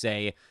door to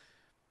say,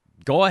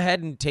 go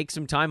ahead and take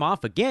some time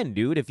off again,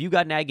 dude. If you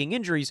got nagging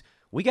injuries,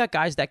 we got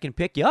guys that can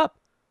pick you up.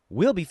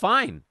 We'll be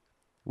fine,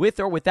 with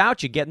or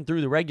without you getting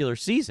through the regular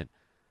season.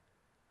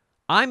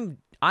 I'm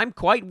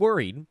quite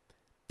worried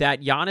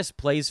that Giannis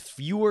plays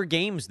fewer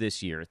games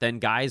this year than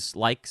guys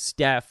like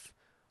Steph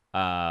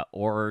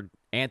or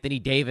Anthony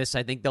Davis.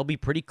 I think they'll be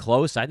pretty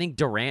close. I think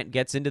Durant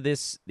gets into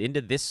this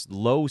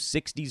low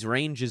 60s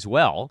range as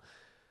well.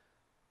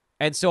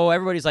 And so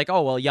everybody's like,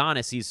 oh, well,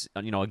 Giannis, he's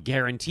a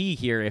guarantee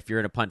here if you're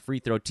in a punt free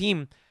throw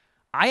team.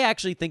 I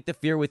actually think the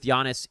fear with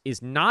Giannis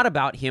is not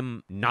about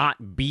him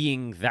not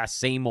being that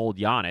same old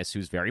Giannis,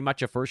 who's very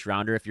much a first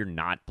rounder if you're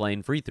not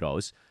playing free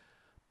throws,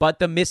 but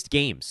the missed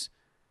games.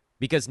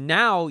 Because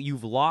now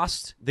you've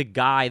lost the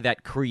guy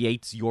that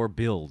creates your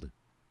build.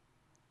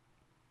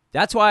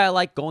 That's why I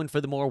like going for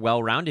the more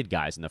well-rounded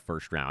guys in the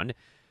first round.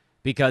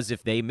 Because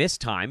if they miss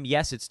time,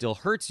 yes, it still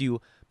hurts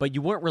you, but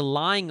you weren't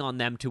relying on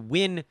them to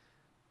win,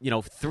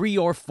 3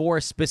 or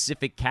 4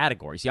 specific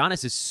categories.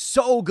 Giannis is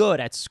so good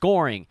at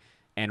scoring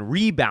and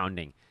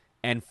rebounding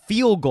and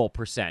field goal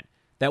percent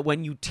that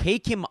when you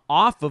take him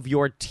off of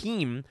your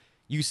team,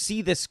 you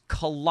see this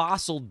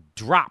colossal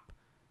drop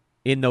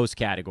in those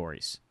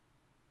categories.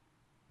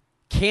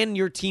 Can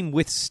your team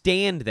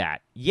withstand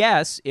that?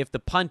 Yes, if the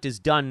punt is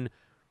done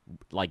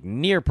like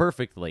near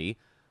perfectly,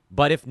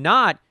 but if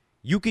not,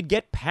 you could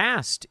get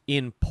passed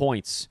in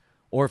points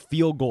or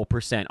field goal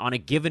percent on a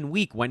given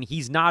week when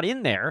he's not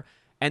in there,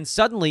 and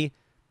suddenly,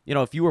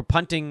 if you were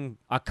punting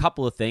a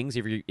couple of things,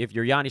 if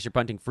you're Giannis, you're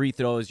punting free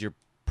throws, you're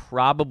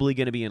probably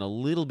going to be in a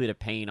little bit of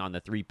pain on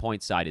the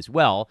 3-point side as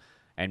well,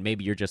 and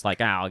maybe you're just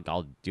like,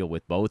 I'll deal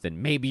with both,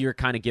 and maybe you're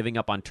kind of giving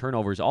up on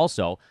turnovers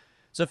also.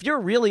 So if you're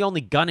really only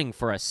gunning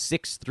for a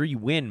 6-3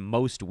 win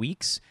most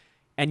weeks,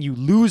 and you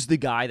lose the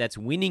guy that's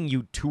winning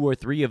you 2 or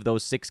 3 of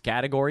those 6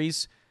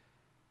 categories,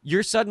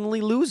 you're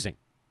suddenly losing.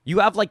 You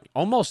have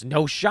almost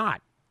no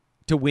shot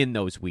to win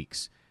those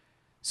weeks.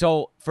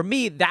 So for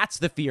me, that's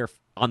the fear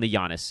on the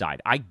Giannis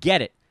side. I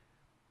get it.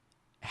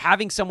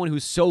 Having someone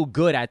who's so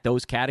good at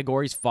those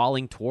categories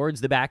falling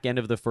towards the back end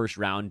of the first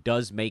round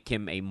does make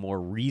him a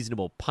more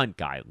reasonable punt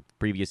guy. In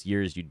previous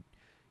years,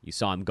 you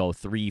saw him go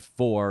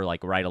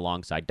 3-4, right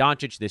alongside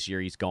Doncic. This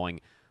year, he's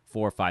going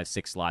 4, 5,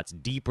 6 slots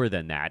deeper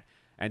than that.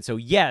 And so,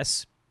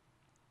 yes,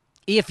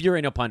 if you're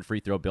in a punt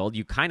free throw build,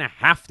 you kind of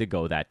have to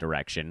go that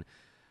direction.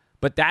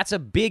 But that's a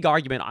big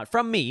argument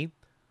from me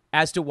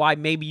as to why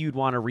maybe you'd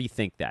want to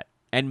rethink that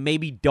and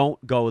maybe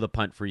don't go the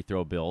punt free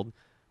throw build,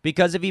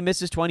 because if he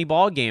misses 20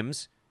 ball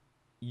games,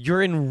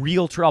 you're in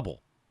real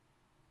trouble.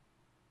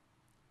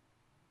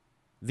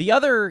 The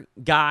other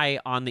guy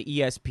on the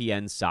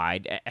ESPN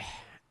side,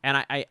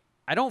 and I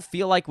don't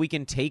feel like we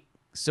can take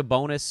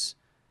Sabonis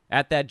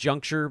at that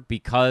juncture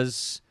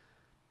because,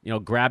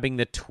 grabbing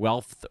the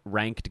 12th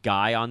ranked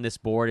guy on this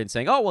board and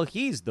saying, oh, well,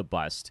 he's the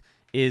bust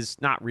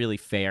is not really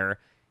fair.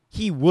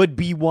 He would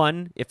be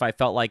one if I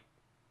felt like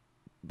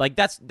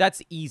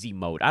that's easy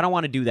mode. I don't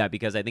want to do that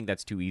because I think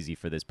that's too easy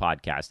for this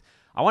podcast.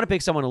 I want to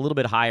pick someone a little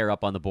bit higher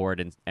up on the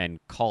board and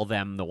call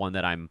them the one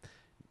that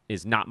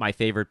is not my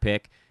favorite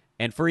pick.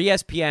 And for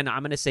ESPN,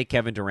 I'm going to say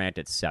Kevin Durant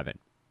at 7.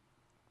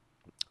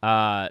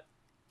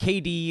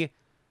 KD,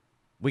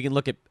 we can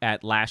look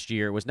at last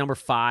year, was number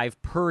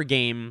 5 per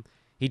game.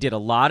 He did a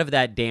lot of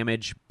that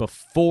damage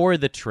before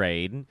the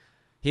trade.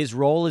 His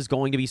role is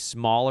going to be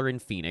smaller in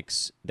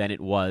Phoenix than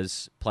it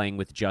was playing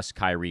with just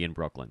Kyrie in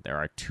Brooklyn. There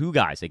are 2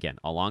 guys, again,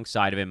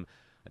 alongside of him.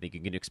 I think you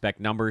can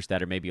expect numbers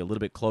that are maybe a little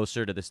bit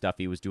closer to the stuff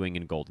he was doing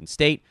in Golden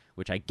State,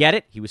 which I get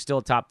it. He was still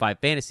a top 5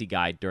 fantasy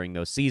guy during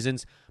those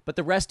seasons, but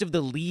the rest of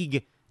the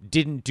league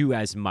didn't do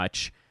as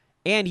much,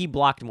 and he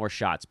blocked more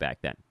shots back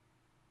then.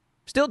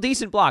 Still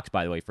decent blocks,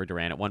 by the way, for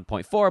Durant at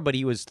 1.4, but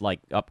he was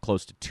up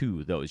close to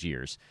 2 those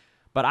years.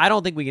 But I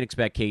don't think we can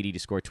expect KD to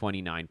score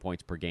 29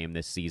 points per game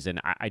this season.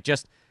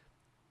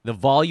 The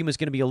volume is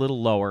going to be a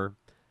little lower,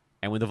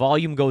 and when the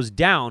volume goes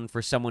down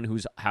for someone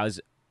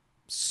has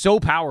so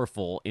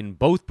powerful in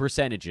both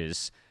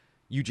percentages,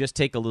 you just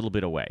take a little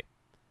bit away.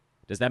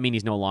 Does that mean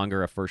he's no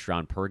longer a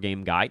first-round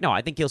per-game guy? No,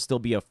 I think he'll still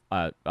be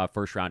a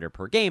first-rounder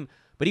per game,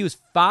 but he was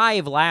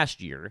 5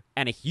 last year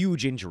and a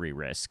huge injury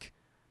risk.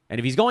 And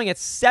if he's going at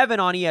 7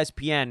 on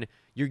ESPN,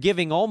 you're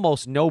giving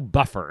almost no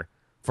buffer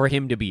for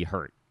him to be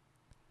hurt.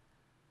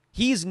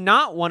 He's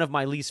not one of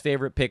my least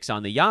favorite picks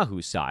on the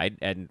Yahoo side,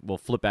 and we'll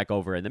flip back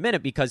over in a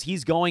minute because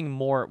he's going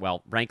more,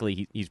 well,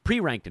 frankly, he's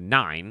pre-ranked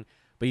 9,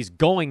 but he's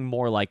going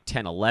more like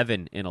 10,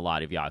 11 in a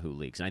lot of Yahoo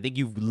leagues. And I think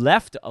you've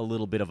left a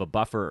little bit of a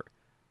buffer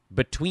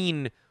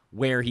between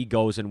where he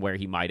goes and where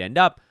he might end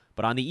up.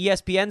 But on the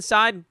ESPN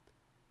side,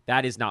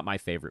 that is not my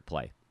favorite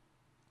play.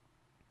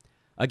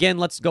 Again,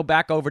 let's go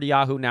back over to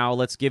Yahoo now.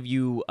 Let's give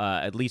you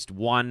at least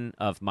one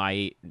of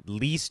my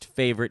least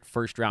favorite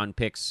first-round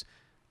picks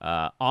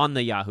on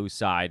the Yahoo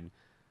side.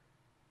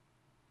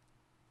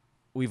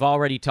 We've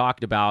already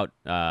talked about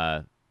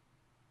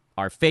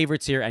our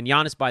favorites here. And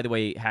Giannis, by the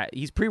way,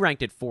 he's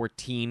pre-ranked at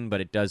 14, but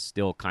it does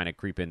still kind of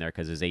creep in there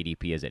because his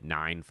ADP is at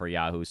 9 for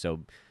Yahoo.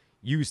 So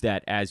use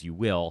that as you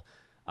will.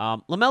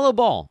 LaMelo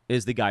Ball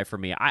is the guy for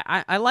me.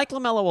 I like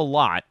LaMelo a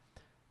lot,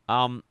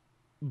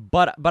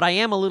 but I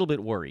am a little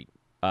bit worried.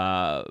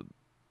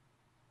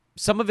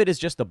 Some of it is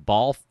just the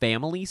Ball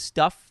family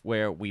stuff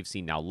where we've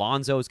seen now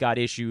Lonzo's got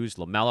issues.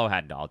 LaMelo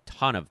had a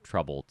ton of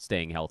trouble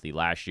staying healthy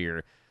last year.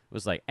 It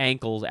was like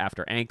ankles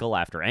after ankle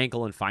after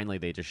ankle, and finally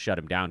they just shut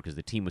him down because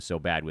the team was so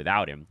bad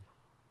without him.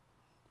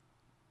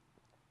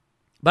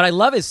 But I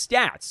love his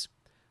stats,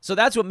 so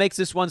that's what makes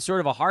this one sort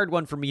of a hard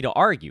one for me to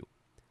argue.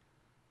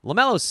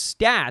 LaMelo's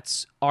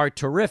stats are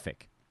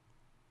terrific.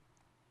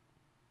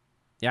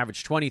 He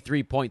averaged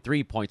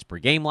 23.3 points per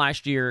game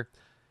last year,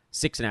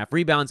 6.5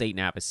 rebounds,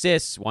 8.5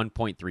 assists,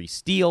 1.3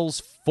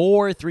 steals,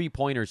 4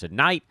 3-pointers a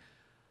night.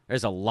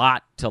 There's a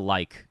lot to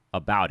like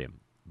about him.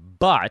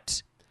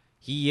 But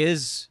he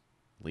is,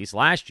 at least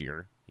last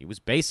year, he was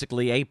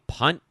basically a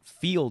punt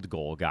field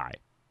goal guy.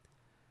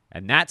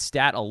 And that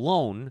stat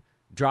alone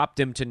dropped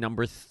him to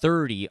number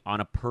 30 on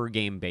a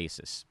per-game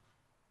basis.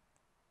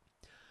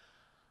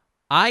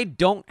 I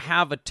don't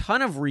have a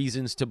ton of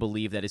reasons to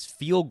believe that his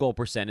field goal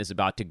percent is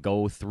about to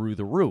go through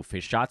the roof.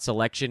 His shot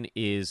selection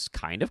is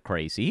kind of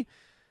crazy.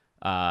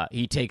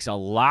 He takes a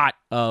lot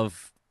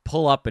of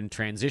pull-up and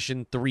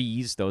transition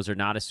threes. Those are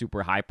not a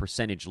super high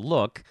percentage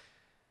look.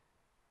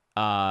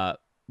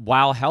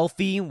 While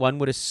healthy, one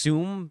would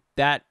assume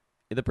that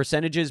the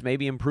percentages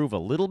maybe improve a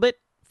little bit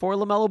for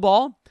LaMelo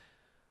Ball.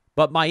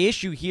 But my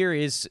issue here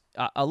is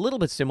a little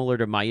bit similar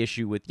to my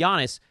issue with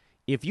Giannis.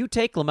 If you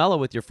take LaMelo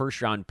with your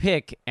first-round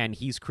pick and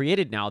he's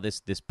created now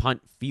this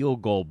punt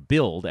field goal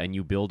build and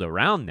you build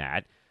around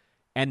that,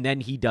 and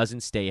then he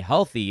doesn't stay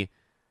healthy,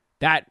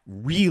 that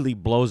really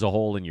blows a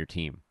hole in your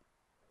team.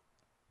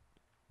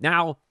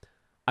 Now,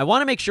 I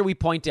want to make sure we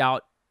point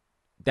out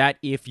that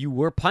if you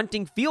were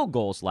punting field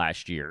goals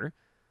last year,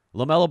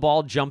 LaMelo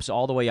Ball jumps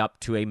all the way up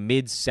to a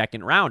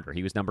mid-second rounder.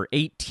 He was number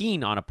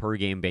 18 on a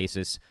per-game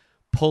basis,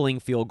 pulling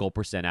field goal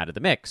percent out of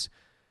the mix.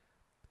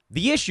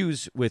 The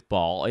issues with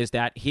Ball is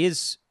that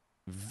his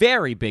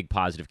very big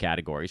positive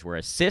categories were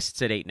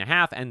assists at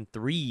 8.5 and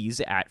threes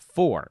at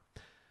 4.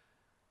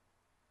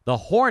 The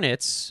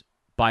Hornets,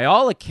 by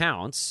all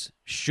accounts,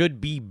 should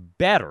be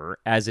better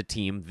as a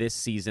team this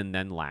season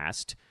than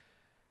last.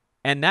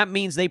 And that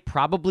means they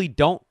probably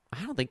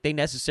I don't think they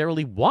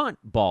necessarily want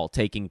Ball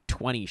taking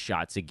 20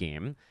 shots a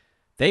game.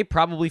 they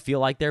probably feel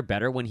like they're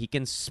better when he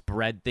can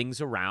spread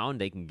things around.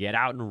 They can get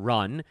out and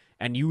run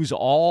and use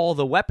all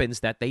the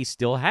weapons that they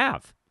still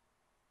have.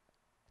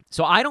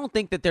 So I don't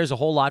think that there's a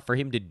whole lot for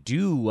him to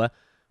do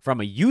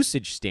from a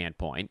usage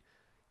standpoint.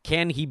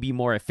 Can he be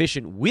more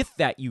efficient with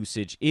that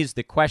usage is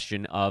the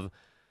question of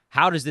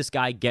how does this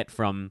guy get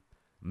from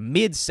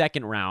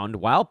mid-second round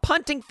while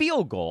punting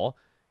field goal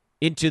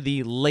into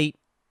the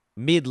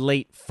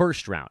mid-late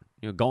first round,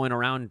 going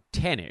around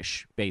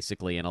 10-ish,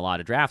 basically, in a lot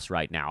of drafts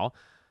right now.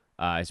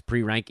 His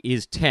pre-rank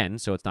is 10,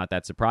 so it's not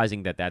that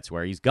surprising that that's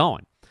where he's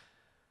going.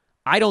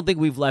 I don't think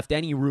we've left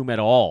any room at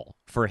all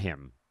for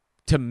him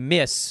to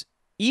miss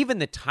even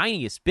the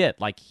tiniest bit.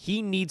 Like,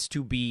 he needs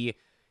to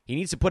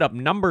put up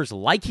numbers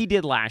like he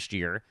did last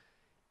year,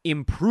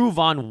 improve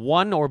on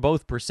one or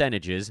both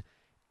percentages,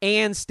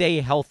 and stay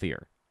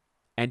healthier.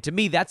 And to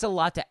me, that's a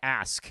lot to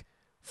ask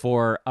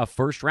for a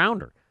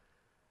first-rounder.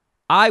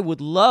 I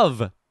would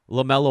love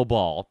LaMelo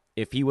Ball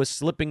if he was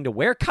slipping to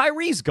where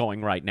Kyrie's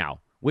going right now,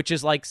 which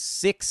is like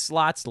 6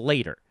 slots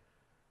later.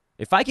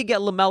 If I could get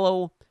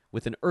LaMelo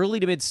with an early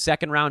to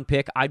mid-second round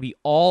pick, I'd be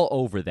all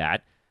over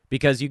that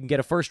because you can get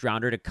a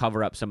first-rounder to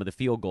cover up some of the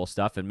field goal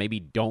stuff and maybe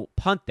don't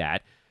punt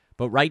that.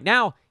 But right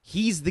now,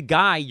 he's the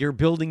guy you're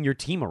building your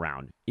team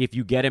around if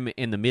you get him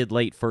in the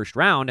mid-late first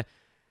round,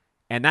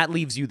 and that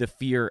leaves you the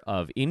fear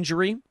of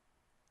injury.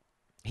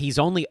 He's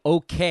only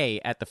okay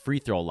at the free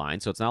throw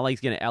line, so it's not like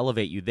he's going to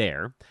elevate you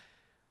there.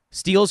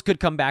 Steals could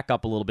come back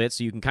up a little bit,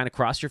 so you can kind of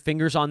cross your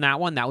fingers on that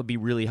one. That would be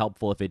really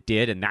helpful if it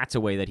did, and that's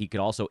a way that he could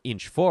also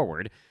inch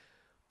forward.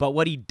 But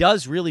what he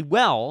does really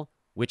well,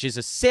 which is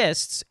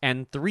assists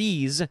and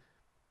threes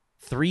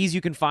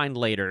you can find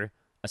later.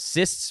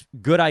 Assists,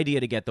 good idea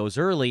to get those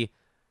early.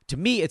 To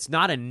me, it's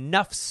not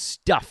enough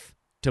stuff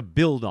to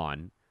build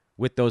on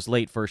with those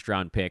late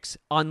first-round picks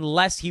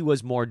unless he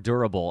was more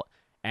durable,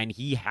 and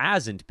he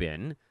hasn't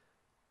been.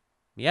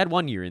 He had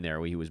 1 year in there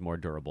where he was more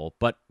durable,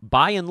 but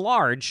by and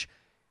large,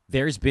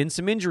 there's been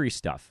some injury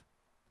stuff.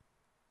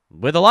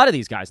 With a lot of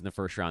these guys in the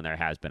first round, there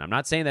has been. I'm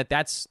not saying that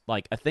that's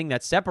like a thing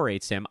that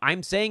separates him.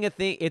 I'm saying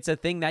it's a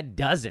thing that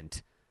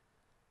doesn't.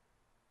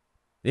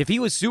 If he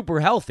was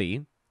super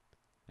healthy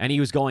and he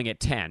was going at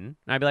 10,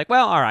 I'd be like,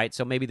 well, all right,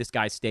 so maybe this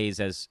guy stays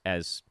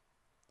as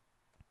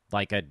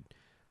like a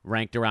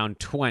ranked around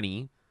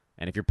 20.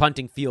 And if you're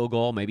punting field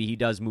goal, maybe he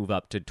does move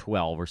up to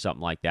 12 or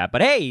something like that.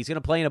 But hey, he's going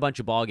to play in a bunch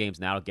of ball games,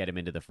 and that'll get him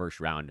into the first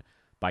round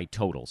by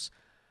totals.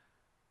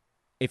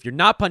 If you're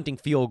not punting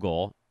field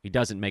goal, it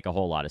doesn't make a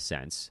whole lot of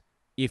sense.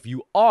 If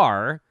you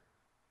are,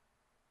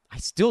 I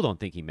still don't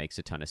think he makes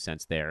a ton of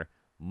sense there,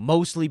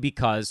 mostly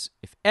because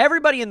if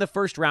everybody in the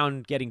first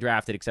round getting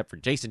drafted except for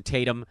Jason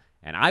Tatum,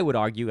 and I would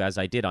argue, as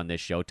I did on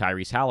this show,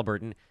 Tyrese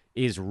Halliburton,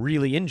 is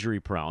really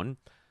injury-prone.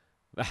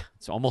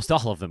 It's almost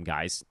all of them,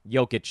 guys.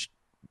 Jokic,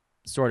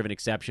 sort of an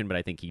exception, but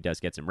I think he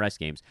does get some rest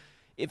games.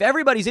 If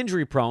everybody's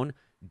injury-prone,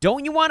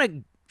 don't you want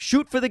to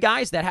shoot for the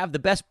guys that have the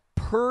best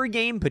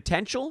per-game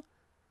potential?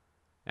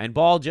 And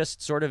Ball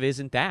just sort of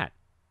isn't that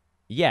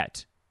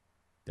yet.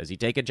 Does he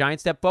take a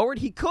giant step forward?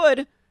 He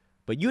could,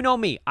 but you know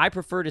me. I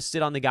prefer to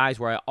sit on the guys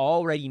where I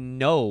already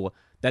know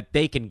that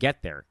they can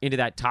get there into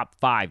that top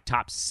 5,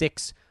 top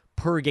 6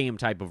 per game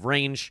type of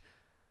range.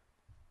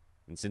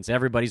 And since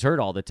everybody's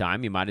hurt all the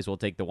time, you might as well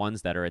take the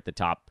ones that are at the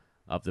top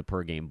of the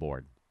per game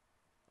board.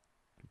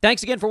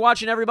 Thanks again for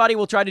watching, everybody.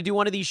 We'll try to do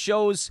one of these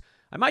shows.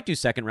 I might do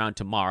second round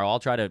tomorrow. I'll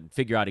try to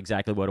figure out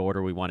exactly what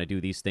order we want to do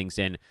these things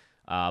in.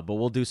 But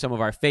we'll do some of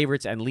our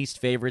favorites and least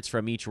favorites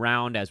from each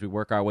round as we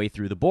work our way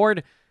through the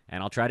board.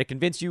 And I'll try to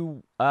convince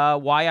you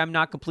why I'm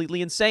not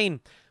completely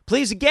insane.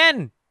 Please,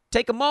 again,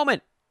 take a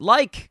moment.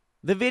 Like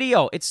the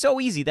video. It's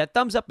so easy. That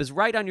thumbs up is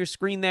right on your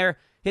screen there.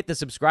 Hit the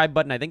subscribe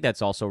button. I think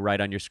that's also right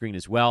on your screen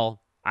as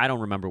well. I don't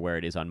remember where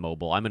it is on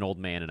mobile. I'm an old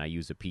man, and I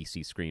use a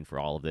PC screen for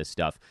all of this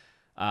stuff.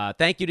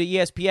 Thank you to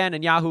ESPN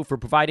and Yahoo for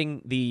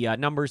providing the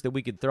numbers that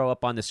we could throw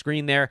up on the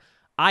screen there.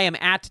 I am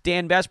at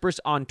Dan Vespers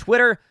on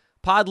Twitter.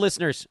 Pod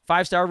listeners,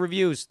 5-star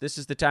reviews. This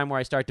is the time where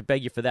I start to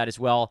beg you for that as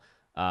well.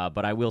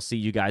 But I will see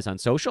you guys on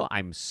social.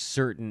 I'm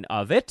certain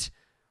of it.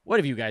 What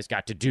have you guys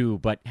got to do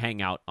but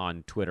hang out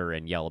on Twitter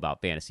and yell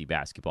about fantasy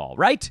basketball,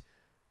 right?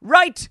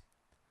 Right!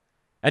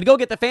 And go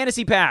get the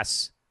Fantasy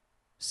Pass.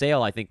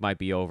 Sale, I think, might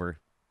be over.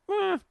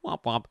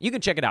 Womp womp. You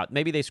can check it out.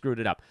 Maybe they screwed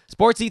it up.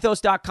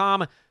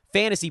 SportsEthos.com,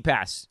 Fantasy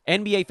Pass.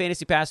 NBA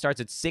Fantasy Pass starts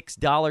at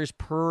 $6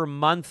 per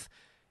month.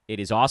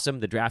 It is awesome.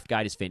 The draft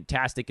guide is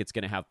fantastic. It's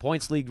going to have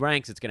points league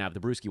ranks. It's going to have the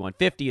Brewski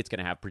 150. It's going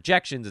to have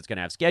projections. It's going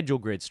to have schedule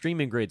grids,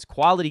 streaming grids,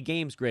 quality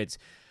games grids.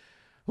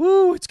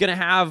 Woo! It's going to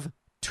have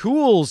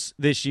tools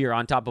this year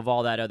on top of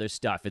all that other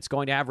stuff. It's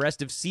going to have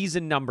rest of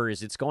season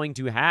numbers. It's going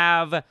to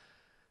have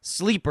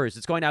sleepers.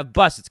 It's going to have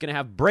busts. It's going to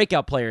have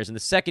breakout players in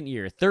the second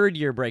year, third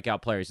year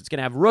breakout players. It's going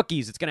to have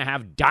rookies. It's going to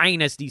have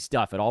dynasty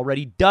stuff. It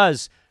already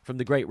does from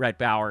the great Rhett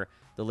Bauer.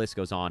 The list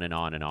goes on and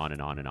on and on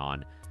and on and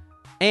on.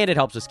 And it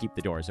helps us keep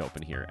the doors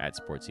open here at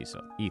Sports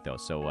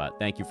Ethos. So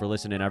thank you for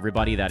listening,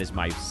 everybody. That is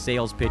my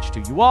sales pitch to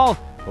you all.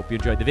 Hope you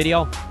enjoyed the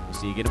video. We'll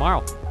see you again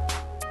tomorrow.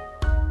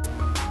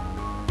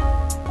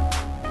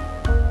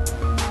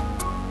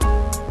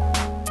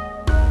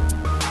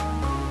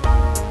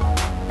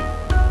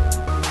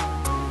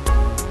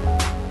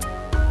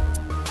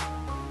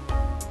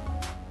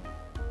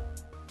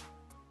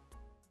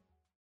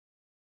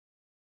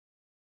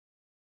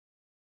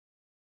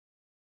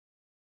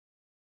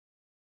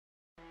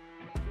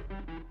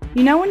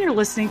 You know when you're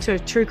listening to a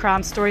true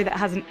crime story that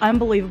has an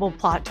unbelievable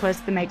plot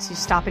twist that makes you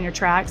stop in your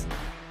tracks?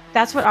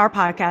 That's what our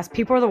podcast,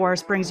 People Are the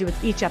Worst, brings you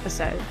with each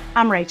episode.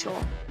 I'm Rachel.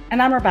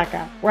 And I'm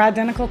Rebecca. We're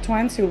identical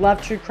twins who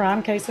love true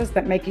crime cases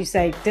that make you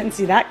say, didn't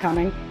see that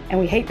coming, and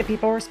we hate the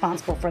people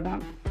responsible for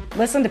them.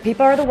 Listen to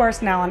People Are the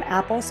Worst now on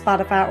Apple,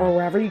 Spotify, or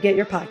wherever you get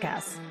your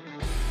podcasts.